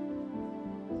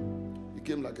 He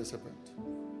came like a serpent.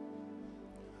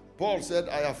 Paul said,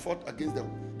 I have fought against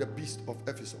the beast of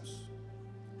Ephesus.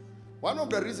 One of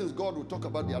the reasons God will talk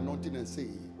about the anointing and say,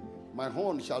 my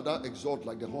horn shall thou exalt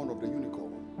like the horn of the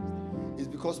unicorn, is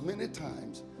because many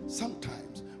times,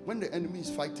 sometimes, when the enemy is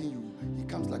fighting you, he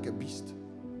comes like a beast.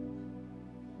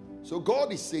 So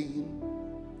God is saying,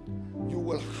 you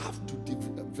will have to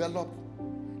develop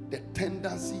the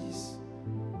tendencies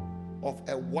of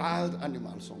a wild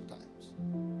animal sometimes.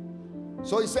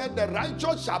 So he said, the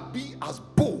righteous shall be as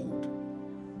bold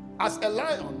as a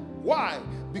lion. Why?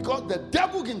 Because the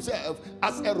devil himself,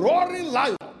 as a roaring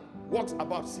lion, walks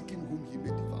about seeking whom he may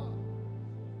devour.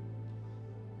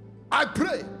 I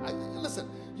pray. Listen,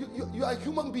 you are a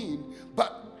human being,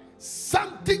 but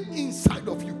something inside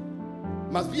of you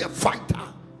must be a fighter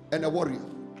and a warrior.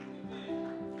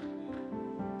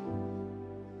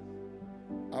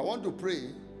 I want to pray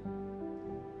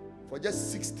for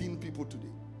just 16 people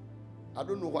today. I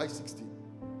don't know why 16,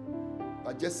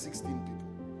 but just 16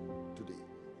 people today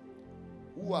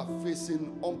who are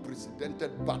facing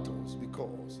unprecedented battles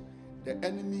because the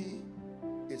enemy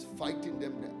is fighting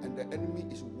them and the enemy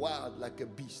is wild like a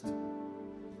beast.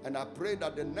 And I pray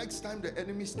that the next time the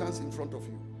enemy stands in front of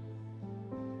you,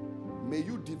 may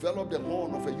you develop the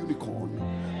horn of a unicorn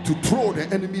to throw the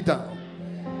enemy down.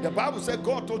 The Bible said,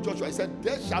 God told Joshua, he said,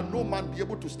 there shall no man be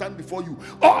able to stand before you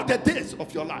all the days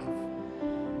of your life.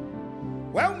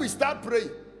 When we start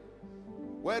praying,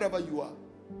 wherever you are,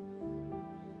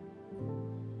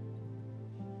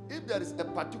 if there is a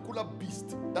particular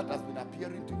beast that has been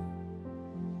appearing to you,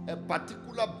 a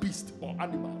particular beast or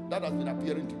animal that has been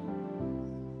appearing to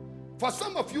you, for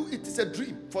some of you it is a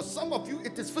dream, for some of you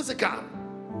it is physical.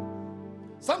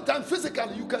 Sometimes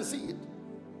physically you can see it.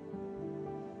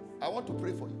 I want to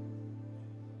pray for you.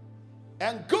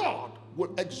 And God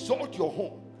will exalt your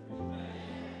horn.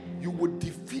 You will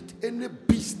defeat any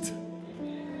beast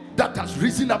that has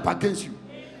risen up against you.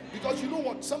 Because you know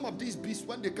what? Some of these beasts,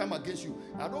 when they come against you,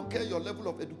 I don't care your level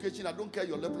of education, I don't care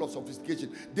your level of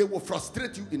sophistication, they will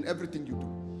frustrate you in everything you do.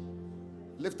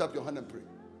 Lift up your hand and pray.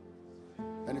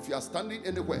 And if you are standing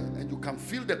anywhere and you can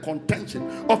feel the contention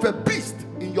of a beast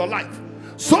in your life,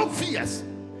 so fierce.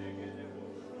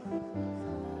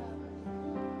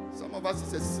 Some of us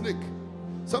is a snake.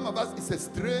 Some of us is a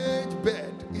strange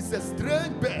bird. It's a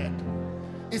strange bird.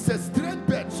 It's a strange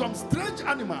bird. Some strange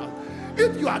animal.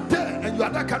 If you are there and you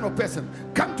are that kind of person,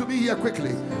 come to me here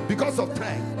quickly because of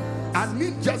time. I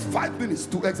need just 5 minutes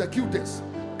to execute this.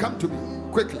 Come to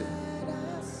me quickly.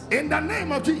 In the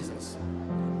name of Jesus.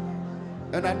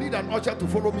 And I need an usher to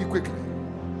follow me quickly.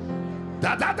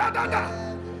 Da da da da da.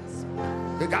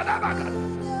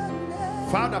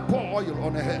 Father, pour oil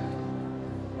on her head.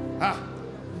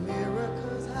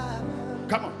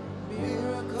 Come on.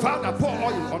 Father, pour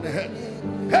oil on the head.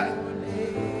 Hey.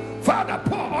 Father,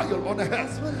 pour oil on the head.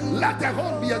 Let the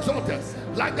horn be exalted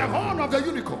like the horn of the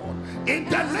unicorn. In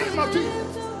the name of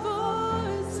Jesus.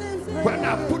 When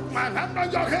I put my hand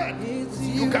on your head,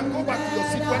 you can go back to your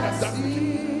seat when I'm done with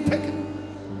you. Take it.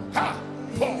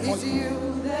 Pour oil.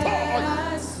 Pour oil.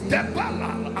 The Baal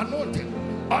anointing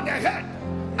on the head.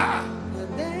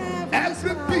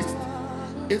 Every beast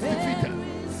is defeated.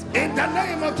 In the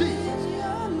name of Jesus.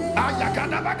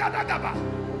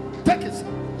 Take it.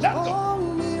 Let's go.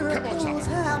 Come on,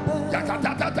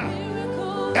 Yakatata.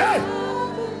 Hey.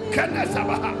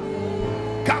 Kenesabaha.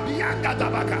 Kabianga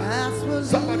Dabaka.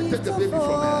 Somebody take the baby from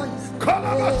her. Call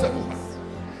about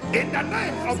in the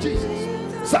name of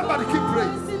Jesus. Somebody keep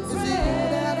praying.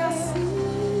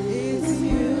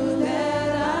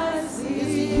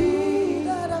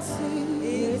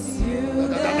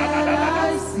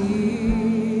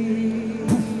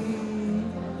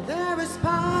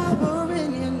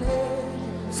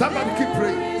 Somebody keep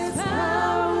praying.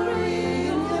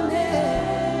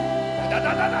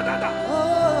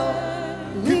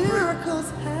 Miracles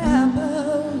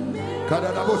happen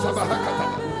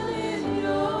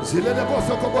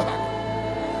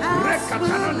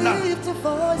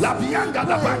La bianga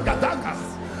da banga daga.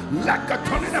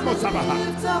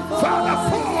 Father,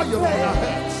 pour oil on our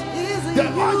heads. The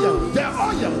oil, the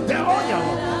oil, the oil,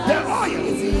 the oil,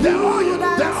 the oil,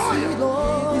 the oil,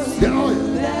 the oil.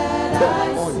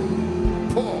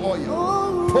 Pour oil,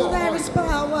 pour oil, there is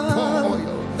power, pour oil,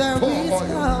 there pour is oil,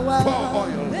 power, pour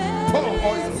oil, pour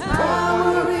oil,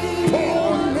 power in pour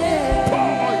oil,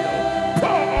 pour oil,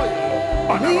 pour oil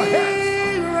on our heads.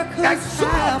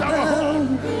 Exalt our horn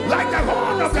like the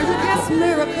horn of the unicorn.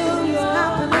 Miracles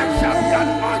happen I shall be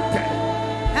anointed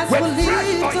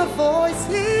with fresh oil.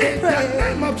 In the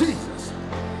name of Jesus,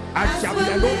 I shall be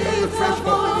anointed with fresh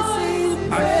oil.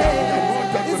 I shall be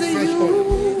anointed with fresh oil.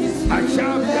 I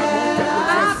shall be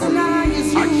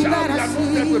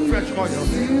anointed with fresh oil.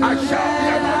 I shall be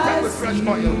anointed with fresh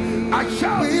oil. I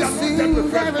shall be anointed with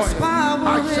fresh oil. I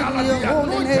shall be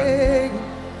anointed.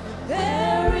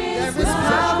 There is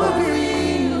power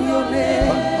in your name.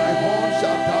 My horn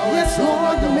shall down. Yes,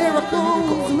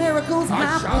 Lord, miracles I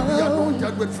shall be happen.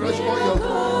 anointed with fresh oil.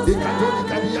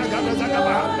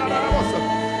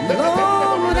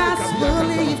 Lord, I still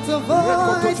lift a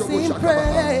voice in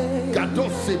praise.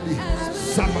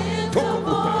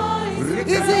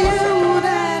 It's you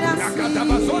that I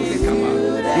see. Father,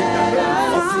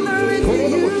 it's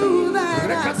you that I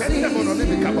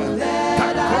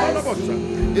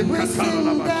see. We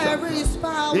sing,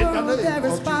 there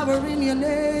is power in your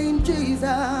name,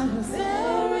 Jesus.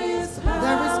 There is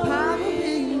power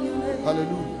in your name.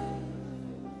 Hallelujah.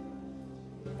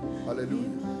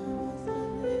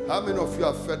 Hallelujah. How many of you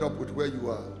are fed up with where you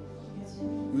are?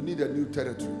 You need a new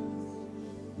territory.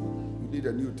 You need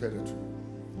a new territory.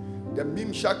 The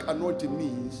Mimshak anointing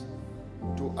means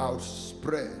to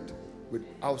outspread with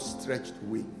outstretched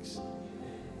wings.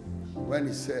 When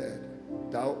he said,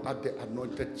 "Thou art the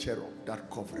anointed cherub that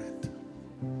covereth."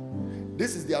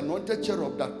 This is the anointed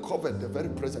cherub that covered the very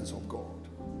presence of God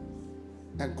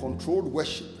and controlled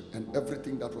worship and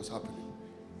everything that was happening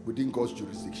within God's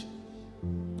jurisdiction.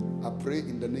 I pray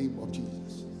in the name of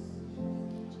Jesus.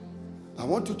 I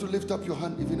want you to lift up your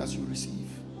hand even as you receive.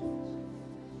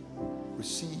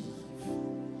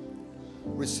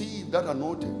 Receive that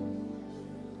anointing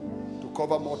to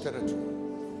cover more territory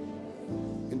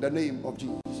in the name of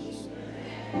Jesus.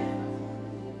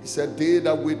 He said, "They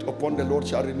that wait upon the Lord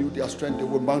shall renew their strength. They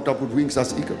will mount up with wings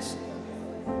as eagles.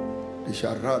 They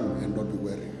shall run and not be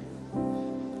weary."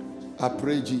 I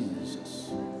pray, Jesus.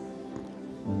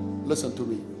 Listen to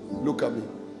me. Look at me.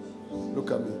 Look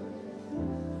at me.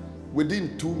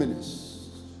 Within 2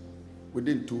 minutes,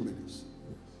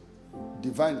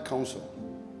 divine counsel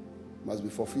must be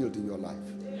fulfilled in your life.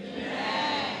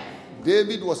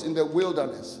 David was in the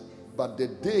wilderness, but the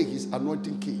day his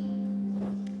anointing came,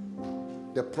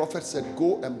 the prophet said,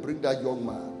 "Go and bring that young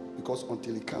man, because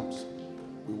until he comes,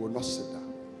 we will not sit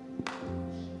down."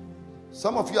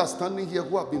 Some of you are standing here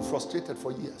who have been frustrated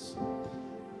for years.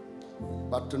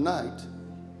 But tonight,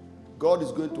 God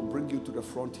is going to bring you to the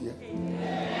front here.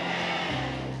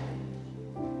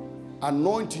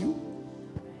 Anoint you.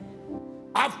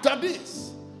 After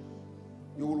this,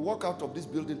 you will walk out of this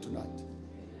building tonight.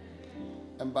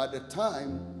 And by the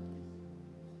time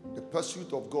the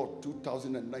pursuit of God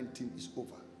 2019 is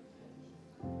over,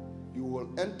 you will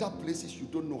enter places you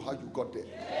don't know how you got there.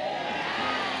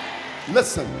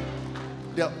 Listen,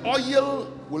 the oil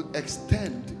will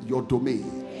extend your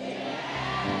domain.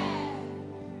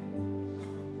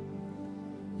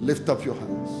 Lift up your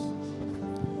hands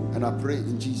and I pray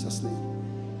in Jesus' name.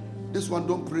 This one,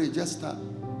 don't pray, just stand.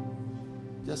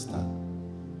 Just stand.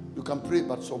 You can pray,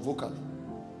 but so vocally.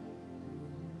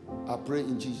 I pray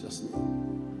in Jesus'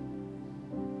 name.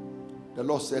 The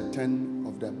Lord said 10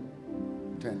 of them.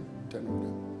 10 of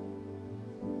them.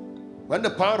 When the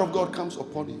power of God comes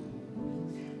upon you,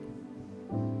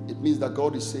 it means that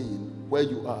God is saying, where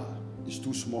you are is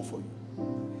too small for you.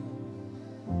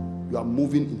 You are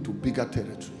moving into bigger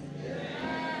territory.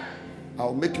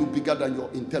 I'll make you bigger than your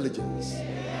intelligence.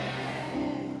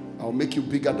 I'll make you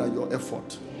bigger than your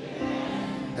effort.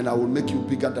 And I will make you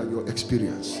bigger than your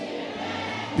experience.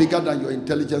 Bigger than your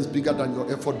intelligence, bigger than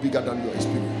your effort, bigger than your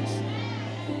experience.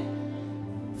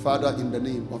 Father, in the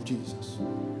name of Jesus,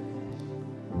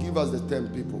 give us the 10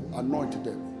 people, anoint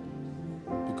them,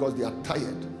 because they are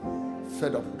tired,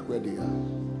 fed up with where they are.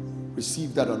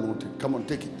 Receive that anointing. Come on,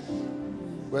 take it.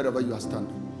 Wherever you are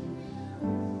standing.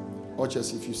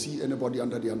 Ushers, if you see anybody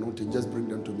under the anointing, just bring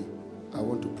them to me. I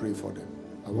want to pray for them.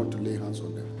 I want to lay hands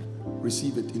on them.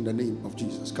 Receive it in the name of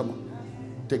Jesus. Come on.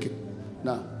 Take it.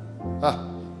 Now.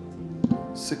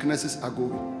 Sicknesses are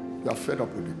going. You are fed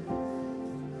up with it.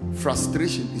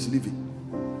 Frustration is leaving.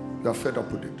 You are fed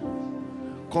up with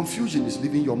it. Confusion is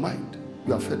leaving your mind.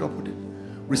 You are fed up with it.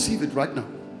 Receive it right now.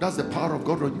 That's the power of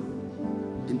God on you.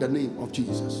 In the name of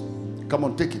Jesus. Come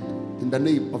on, take it. In the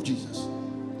name of Jesus.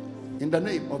 In the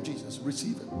name of Jesus.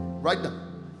 Receive it. Right now.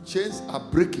 Chains are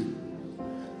breaking.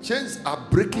 Chains are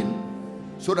breaking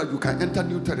so that you can enter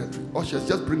new territory. Ushers,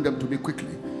 just bring them to me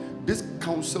quickly. This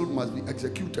counsel must be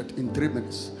executed in 3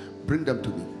 minutes. Bring them to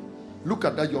me. Look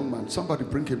at that young man. Somebody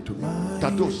bring him to me.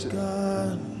 Tados.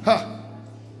 Ha.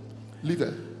 Leave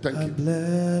it. Thank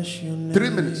you. 3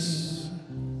 minutes.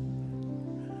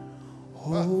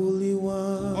 Holy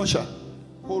One. Usher,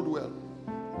 hold well.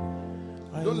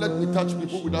 Don't let me touch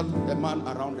people without a man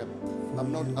around them.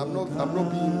 I'm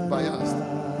not being biased.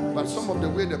 But some of the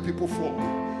way the people fall,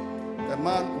 a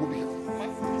man will be.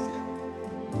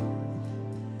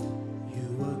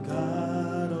 You are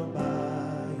God all by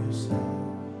yourself.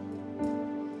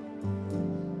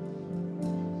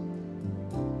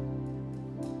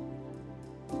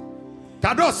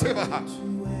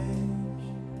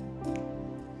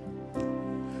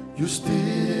 You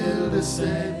still the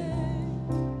same.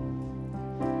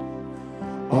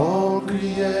 All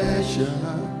creation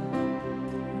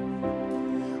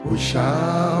will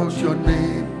shout your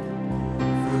name.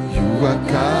 You are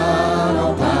God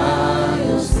all by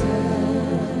yourself.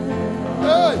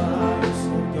 Hey.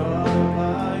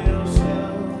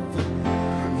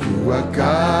 You are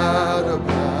God all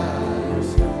by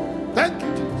yourself. Thank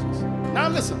you, Jesus. Now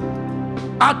listen.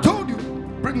 I told you,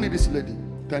 bring me this lady.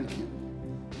 Thank you.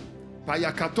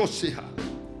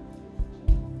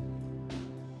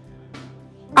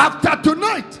 After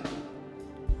tonight,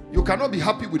 you cannot be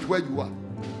happy with where you are.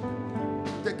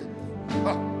 Take it.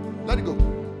 Let it go.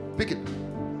 Pick it.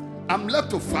 I'm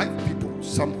left with 5 people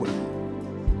somewhere.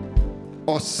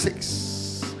 Or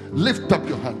 6. Lift up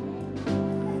your hand.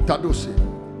 Tadose.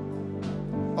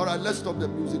 All right, let's stop the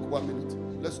music 1 minute.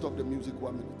 Let's stop the music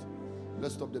 1 minute.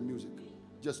 Let's stop the music.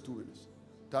 Just 2 minutes.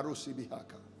 Tarosi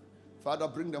Bihaka. Father,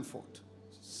 bring them forth.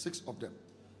 6 of them.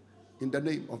 In the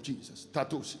name of Jesus.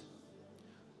 Tatosi.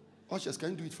 Ushers,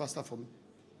 can you do it faster for me?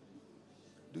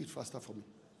 Do it faster for me.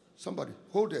 Somebody,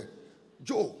 hold there.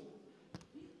 Joe.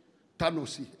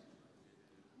 Tanosi.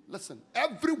 Listen,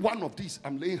 every one of these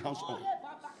I'm laying hands on.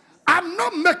 I'm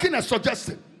not making a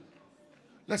suggestion.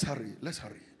 Let's hurry. Let's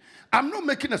hurry. I'm not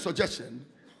making a suggestion.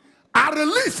 I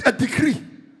release a decree.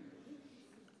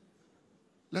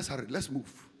 Let's hurry. Let's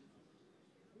move.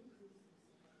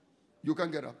 You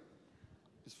can get up.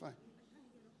 It's fine.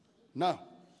 Now,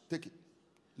 take it.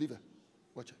 Leave it.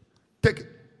 Watch it. Take it.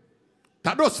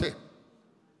 Tadose.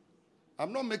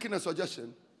 I'm not making a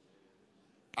suggestion.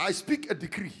 I speak a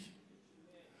decree.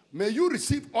 May you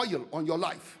receive oil on your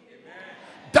life.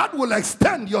 That will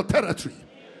extend your territory.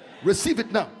 Receive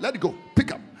it now. Let it go.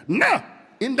 Pick up. Now,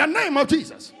 in the name of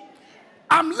Jesus,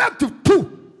 I'm left with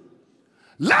 2.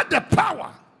 Let the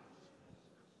power,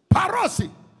 parosi,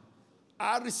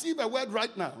 I receive a word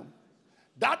right now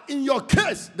that in your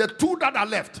case, the 2 that are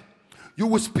left, you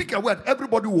will speak a word,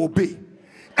 everybody will obey.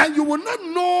 And you will not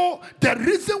know the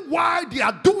reason why they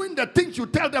are doing the things you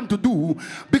tell them to do,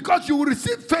 because you will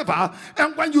receive favor.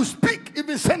 And when you speak,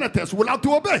 even senators will have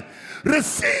to obey.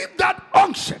 Receive that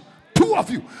unction. 2 of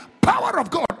you. Power of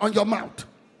God on your mouth.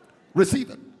 Receive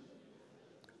it.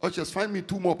 Or just find me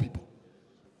 2 more people.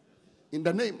 In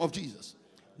the name of Jesus.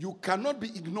 You cannot be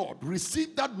ignored.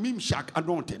 Receive that Mimshak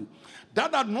anointing.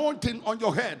 That anointing on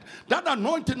your head. That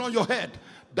anointing on your head.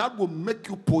 That will make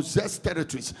you possess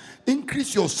territories.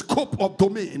 Increase your scope of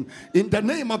domain. In the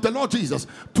name of the Lord Jesus.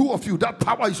 2 of you, that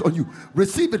power is on you.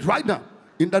 Receive it right now.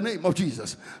 In the name of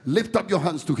Jesus. Lift up your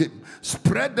hands to him.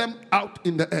 Spread them out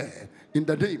in the air. In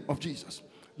the name of Jesus.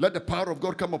 Let the power of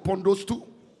God come upon those 2.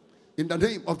 In the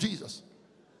name of Jesus.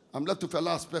 I'm left with the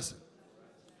last person.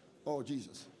 Oh,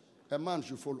 Jesus. A man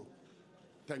should follow.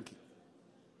 Thank you.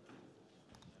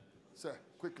 Sir,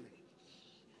 quickly.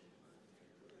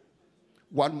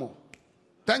 1 more.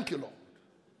 Thank you, Lord.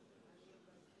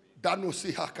 Dano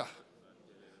Sihaka.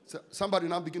 Somebody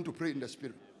now begin to pray in the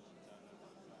spirit.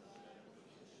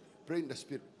 Pray in the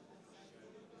spirit.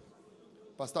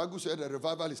 Pastor Agu said a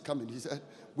revival is coming. He said,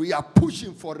 we are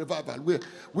pushing for revival.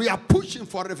 We are pushing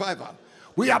for revival.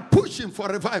 We are pushing for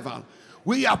revival.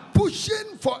 We are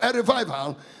pushing for a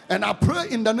revival. And I pray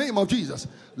in the name of Jesus.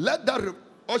 Let that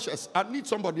ushers, I need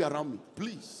somebody around me.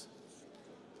 Please.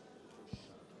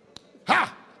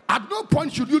 Ha! At no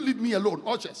point should you leave me alone,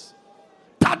 ushers.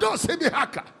 Tado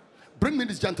Sebihaka. Bring me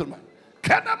this gentleman.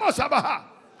 Kenamo Sabaha.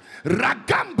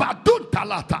 Ragamba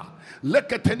Duntalata.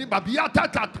 Leketeni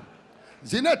Babiata Tata.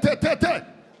 Zinete.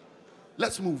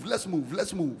 Let's move.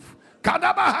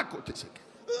 Kadabahako Teseke.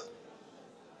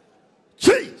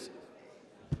 Jesus.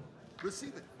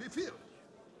 Receive it. Be filled.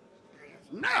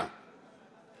 Now,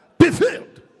 be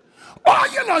filled.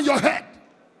 Oil on your head.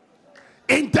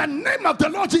 In the name of the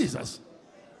Lord Jesus.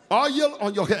 Oil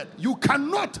on your head. You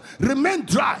cannot remain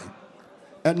dry.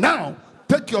 And now,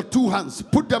 take your two hands,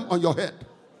 put them on your head.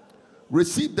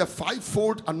 Receive the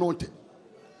fivefold anointing.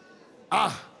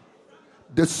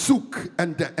 The souk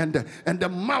and the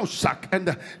moushak and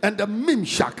the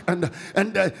mimshak and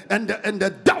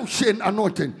the daushin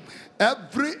anointing.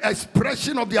 Every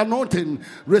expression of the anointing,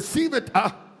 receive it.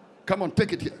 Come on,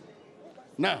 take it here.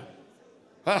 Now,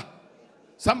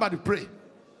 somebody pray.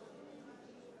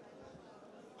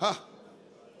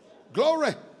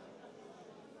 Glory.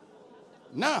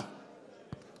 Now,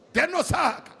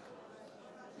 Denosahak.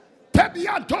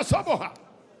 Tebianto Saboha.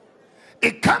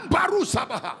 Ikambaru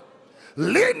Sabaha.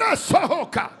 Lina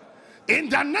Sohoka. In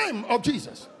the name of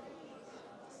Jesus.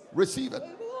 Receive it.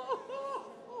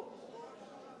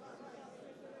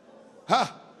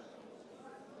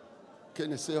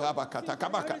 Can you say Habakata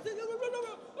Kabaka?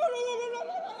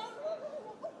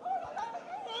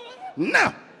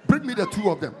 Now, bring me the two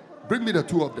of them. Bring me the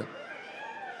two of them.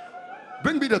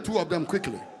 Bring me the two of them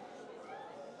quickly.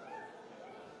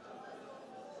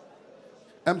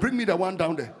 And bring me the one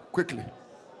down there quickly.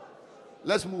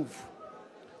 Let's move.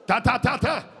 Ta.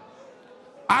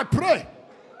 I pray.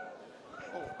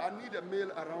 Oh, I need a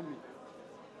male around me.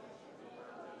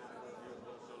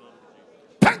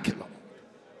 Thank you, Lord.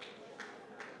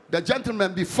 The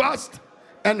gentlemen, be fast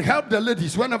and help the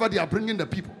ladies whenever they are bringing the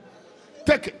people.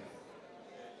 Take it.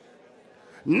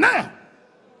 Now.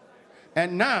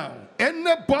 And now,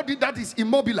 anybody that is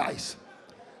immobilized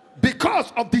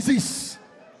because of disease,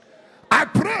 I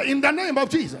pray in the name of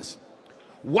Jesus.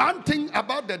 One thing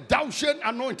about the Daushan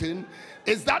anointing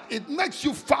is that it makes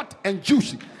you fat and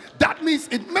juicy. That means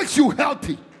it makes you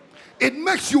healthy. It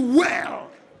makes you well.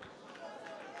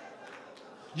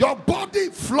 Your body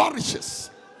flourishes.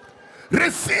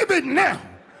 Receive it now.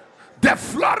 The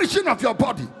flourishing of your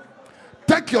body.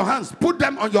 Take your hands, put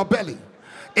them on your belly.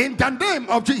 In the name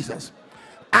of Jesus.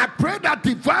 I pray that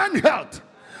divine health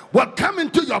will come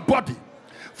into your body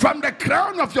from the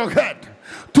crown of your head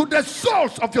to the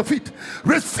soles of your feet.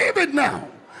 Receive it now.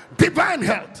 Divine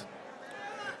health.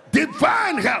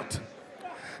 Divine health.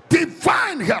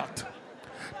 Divine health.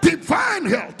 Divine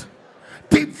health.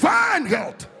 Divine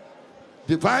health.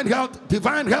 Divine health.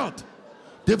 Divine health.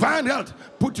 Divine health.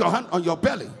 Put your hand on your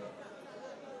belly.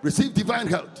 Receive divine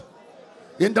health.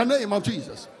 In the name of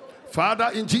Jesus.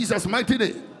 Father, in Jesus' mighty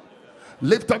name.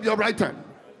 Lift up your right hand.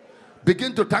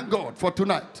 Begin to thank God for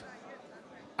tonight.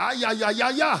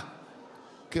 Ayayayaya.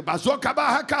 Kebazoka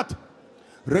bahakat.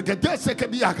 Regedese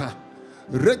kebiaka.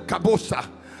 Rekabosa.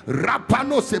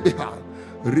 Rapano sebeha.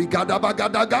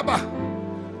 Rigadabagada.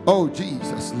 Oh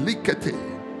Jesus. Likete.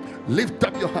 Lift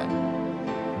up your hand.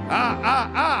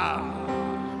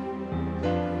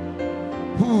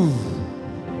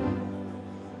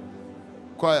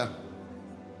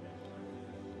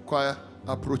 Choir,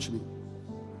 approach me.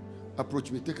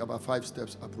 Approach me. Take about 5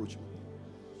 steps. Approach me.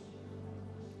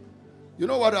 You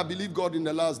know what I believe God in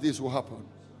the last days will happen?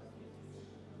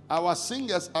 Our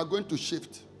singers are going to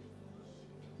shift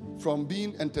from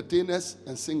being entertainers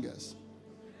and singers.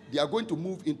 They are going to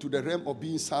move into the realm of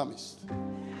being psalmists.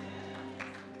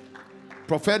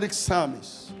 Prophetic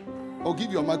psalmists. I'll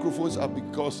give your microphones up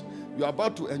because you are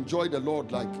about to enjoy the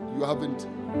Lord like you haven't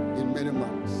in many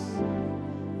months.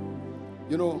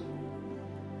 You know,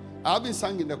 I haven't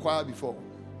sung in the choir before,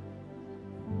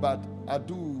 but I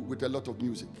do with a lot of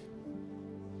music.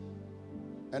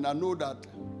 And I know that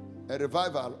a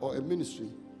revival or a ministry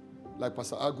like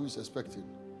Pastor Agu is expecting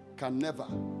can never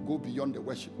go beyond the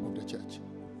worship of the church.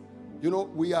 You know,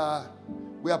 we are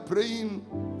praying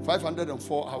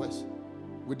 504 hours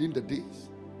within the days.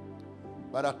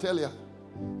 But I tell you,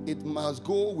 it must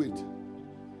go with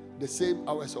the same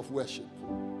hours of worship.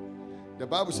 The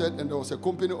Bible said, and there was a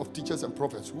company of teachers and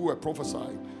prophets who were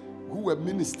prophesying, who were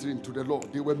ministering to the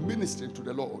Lord. They were ministering to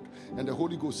the Lord. And the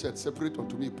Holy Ghost said, separate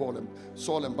unto me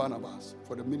Saul and Barnabas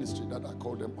for the ministry that I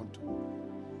called them unto.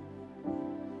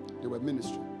 They were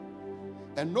ministering.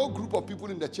 And no group of people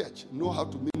in the church know how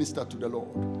to minister to the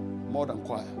Lord more than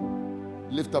choir.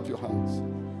 Lift up your hands.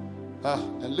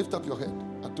 And lift up your head.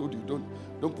 I told you,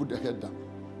 don't put the head down.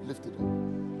 Lift it up.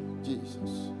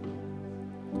 Jesus.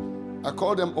 I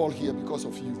call them all here because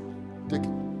of you. Take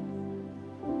it.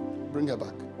 Bring her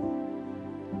back.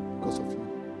 Because of you.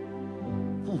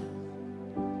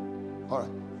 All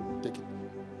right. Take it.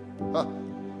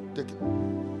 Take it.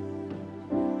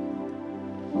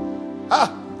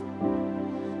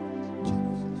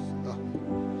 Jesus.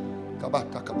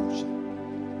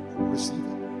 Receive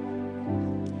it.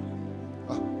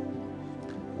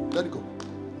 Let it go.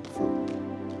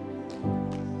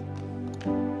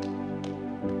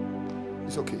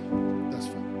 It's okay. That's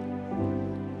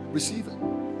fine. Receive it.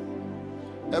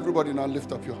 Everybody now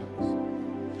lift up your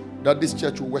hands. That this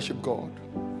church will worship God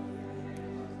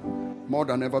more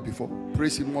than ever before.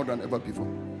 Praise Him more than ever before.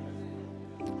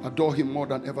 Adore Him more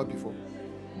than ever before.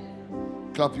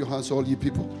 Clap your hands, all ye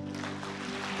people.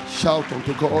 Shout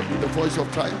unto God with the voice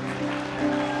of triumph.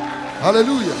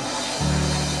 Hallelujah.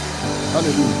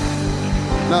 Hallelujah.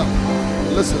 Now,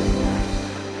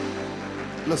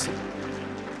 listen.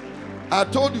 I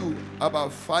told you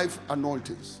about 5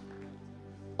 anointings.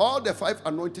 All the 5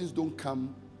 anointings don't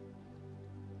come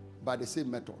by the same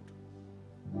method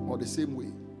or the same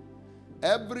way.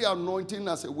 Every anointing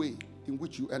has a way in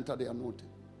which you enter the anointing.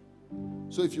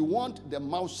 So if you want the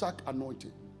Mausak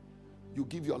anointing, you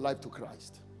give your life to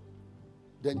Christ.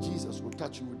 Then Jesus will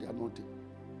touch you with the anointing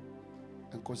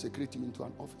and consecrate you into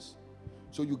an office.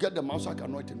 So you get the Mausak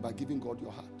anointing by giving God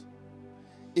your heart.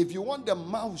 If you want the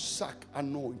Mausak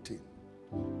anointing,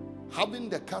 having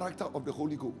the character of the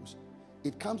Holy Ghost,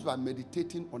 it comes by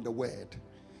meditating on the word.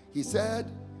 He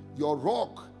said, your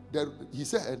rock, he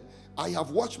said, I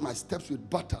have washed my steps with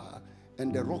butter,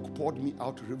 and the rock poured me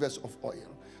out rivers of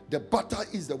oil. The butter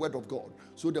is the word of God.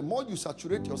 So the more you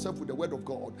saturate yourself with the word of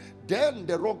God, then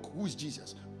the rock, who is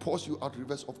Jesus, pours you out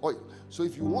rivers of oil. So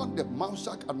if you want the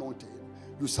Mausak anointing,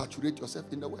 you saturate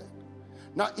yourself in the word.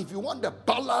 Now, if you want the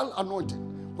Balal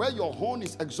anointing, where your horn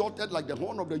is exalted like the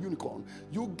horn of the unicorn,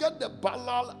 you get the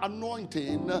Balal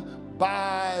anointing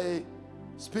by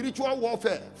spiritual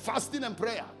warfare, fasting and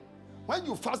prayer. When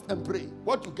you fast and pray,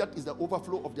 what you get is the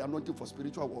overflow of the anointing for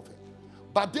spiritual warfare.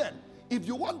 But then, if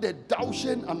you want the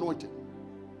Daoshen anointing,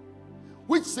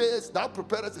 which says, thou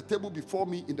preparest a table before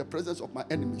me in the presence of my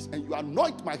enemies, and you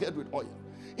anoint my head with oil.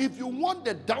 If you want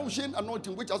the Daoshen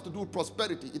anointing, which has to do with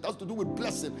prosperity, it has to do with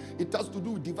blessing, it has to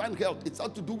do with divine health, it has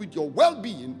to do with your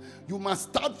well-being, you must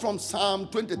start from Psalm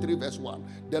 23 verse 1.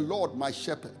 The Lord my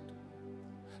shepherd.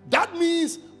 That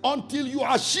means until you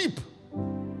are sheep,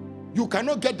 you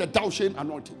cannot get the Daoshen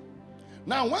anointing.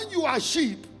 Now, when you are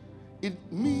sheep, it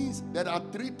means there are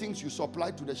 3 things you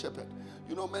supply to the shepherd.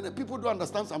 You know, many people don't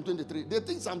understand Psalm 23. They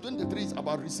think Psalm 23 is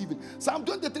about receiving. Psalm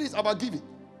 23 is about giving.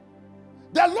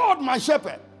 The Lord my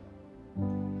shepherd.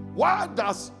 Why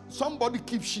does somebody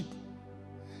keep sheep?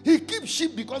 He keeps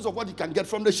sheep because of what he can get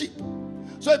from the sheep.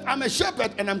 So if I'm a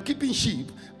shepherd and I'm keeping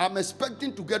sheep, I'm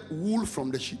expecting to get wool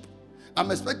from the sheep.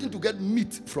 I'm expecting to get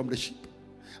meat from the sheep.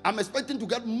 I'm expecting to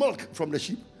get milk from the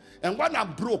sheep. And when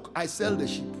I'm broke, I sell the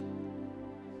sheep.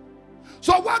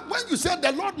 So when you say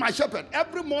the Lord my shepherd,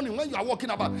 every morning when you are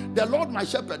walking about, the Lord my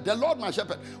shepherd, the Lord my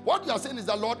shepherd, what you are saying is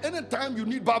the Lord, anytime you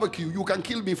need barbecue, you can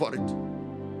kill me for it.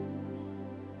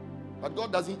 But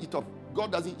God doesn't eat up.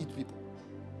 God doesn't eat people.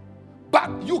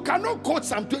 But you cannot quote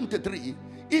Psalm 23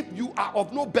 if you are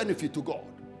of no benefit to God.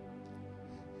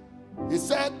 He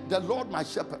said, the Lord my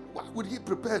shepherd. Why would he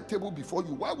prepare a table before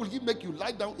you? Why will he make you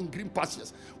lie down in green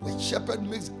pastures? When shepherd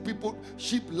makes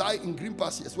sheep lie in green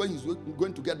pastures when he's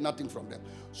going to get nothing from them.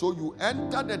 So you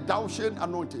enter the Daoshen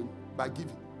anointing by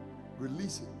giving,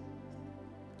 releasing,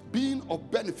 being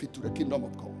of benefit to the kingdom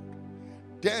of God.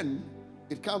 Then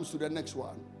it comes to the next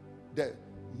one, the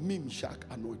Mimshak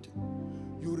anointing.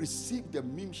 You receive the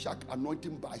Mimshak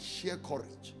anointing by sheer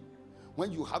courage.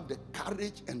 When you have the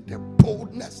courage and the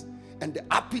boldness and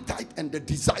the appetite and the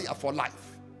desire for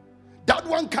life. That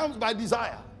one comes by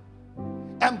desire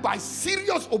and by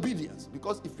serious obedience.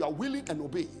 Because if you are willing and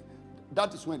obey,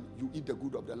 that is when you eat the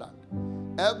good of the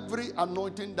land. Every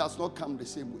anointing does not come the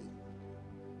same way.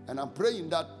 And I'm praying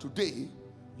that today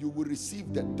you will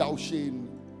receive the Daoshen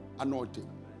anointing.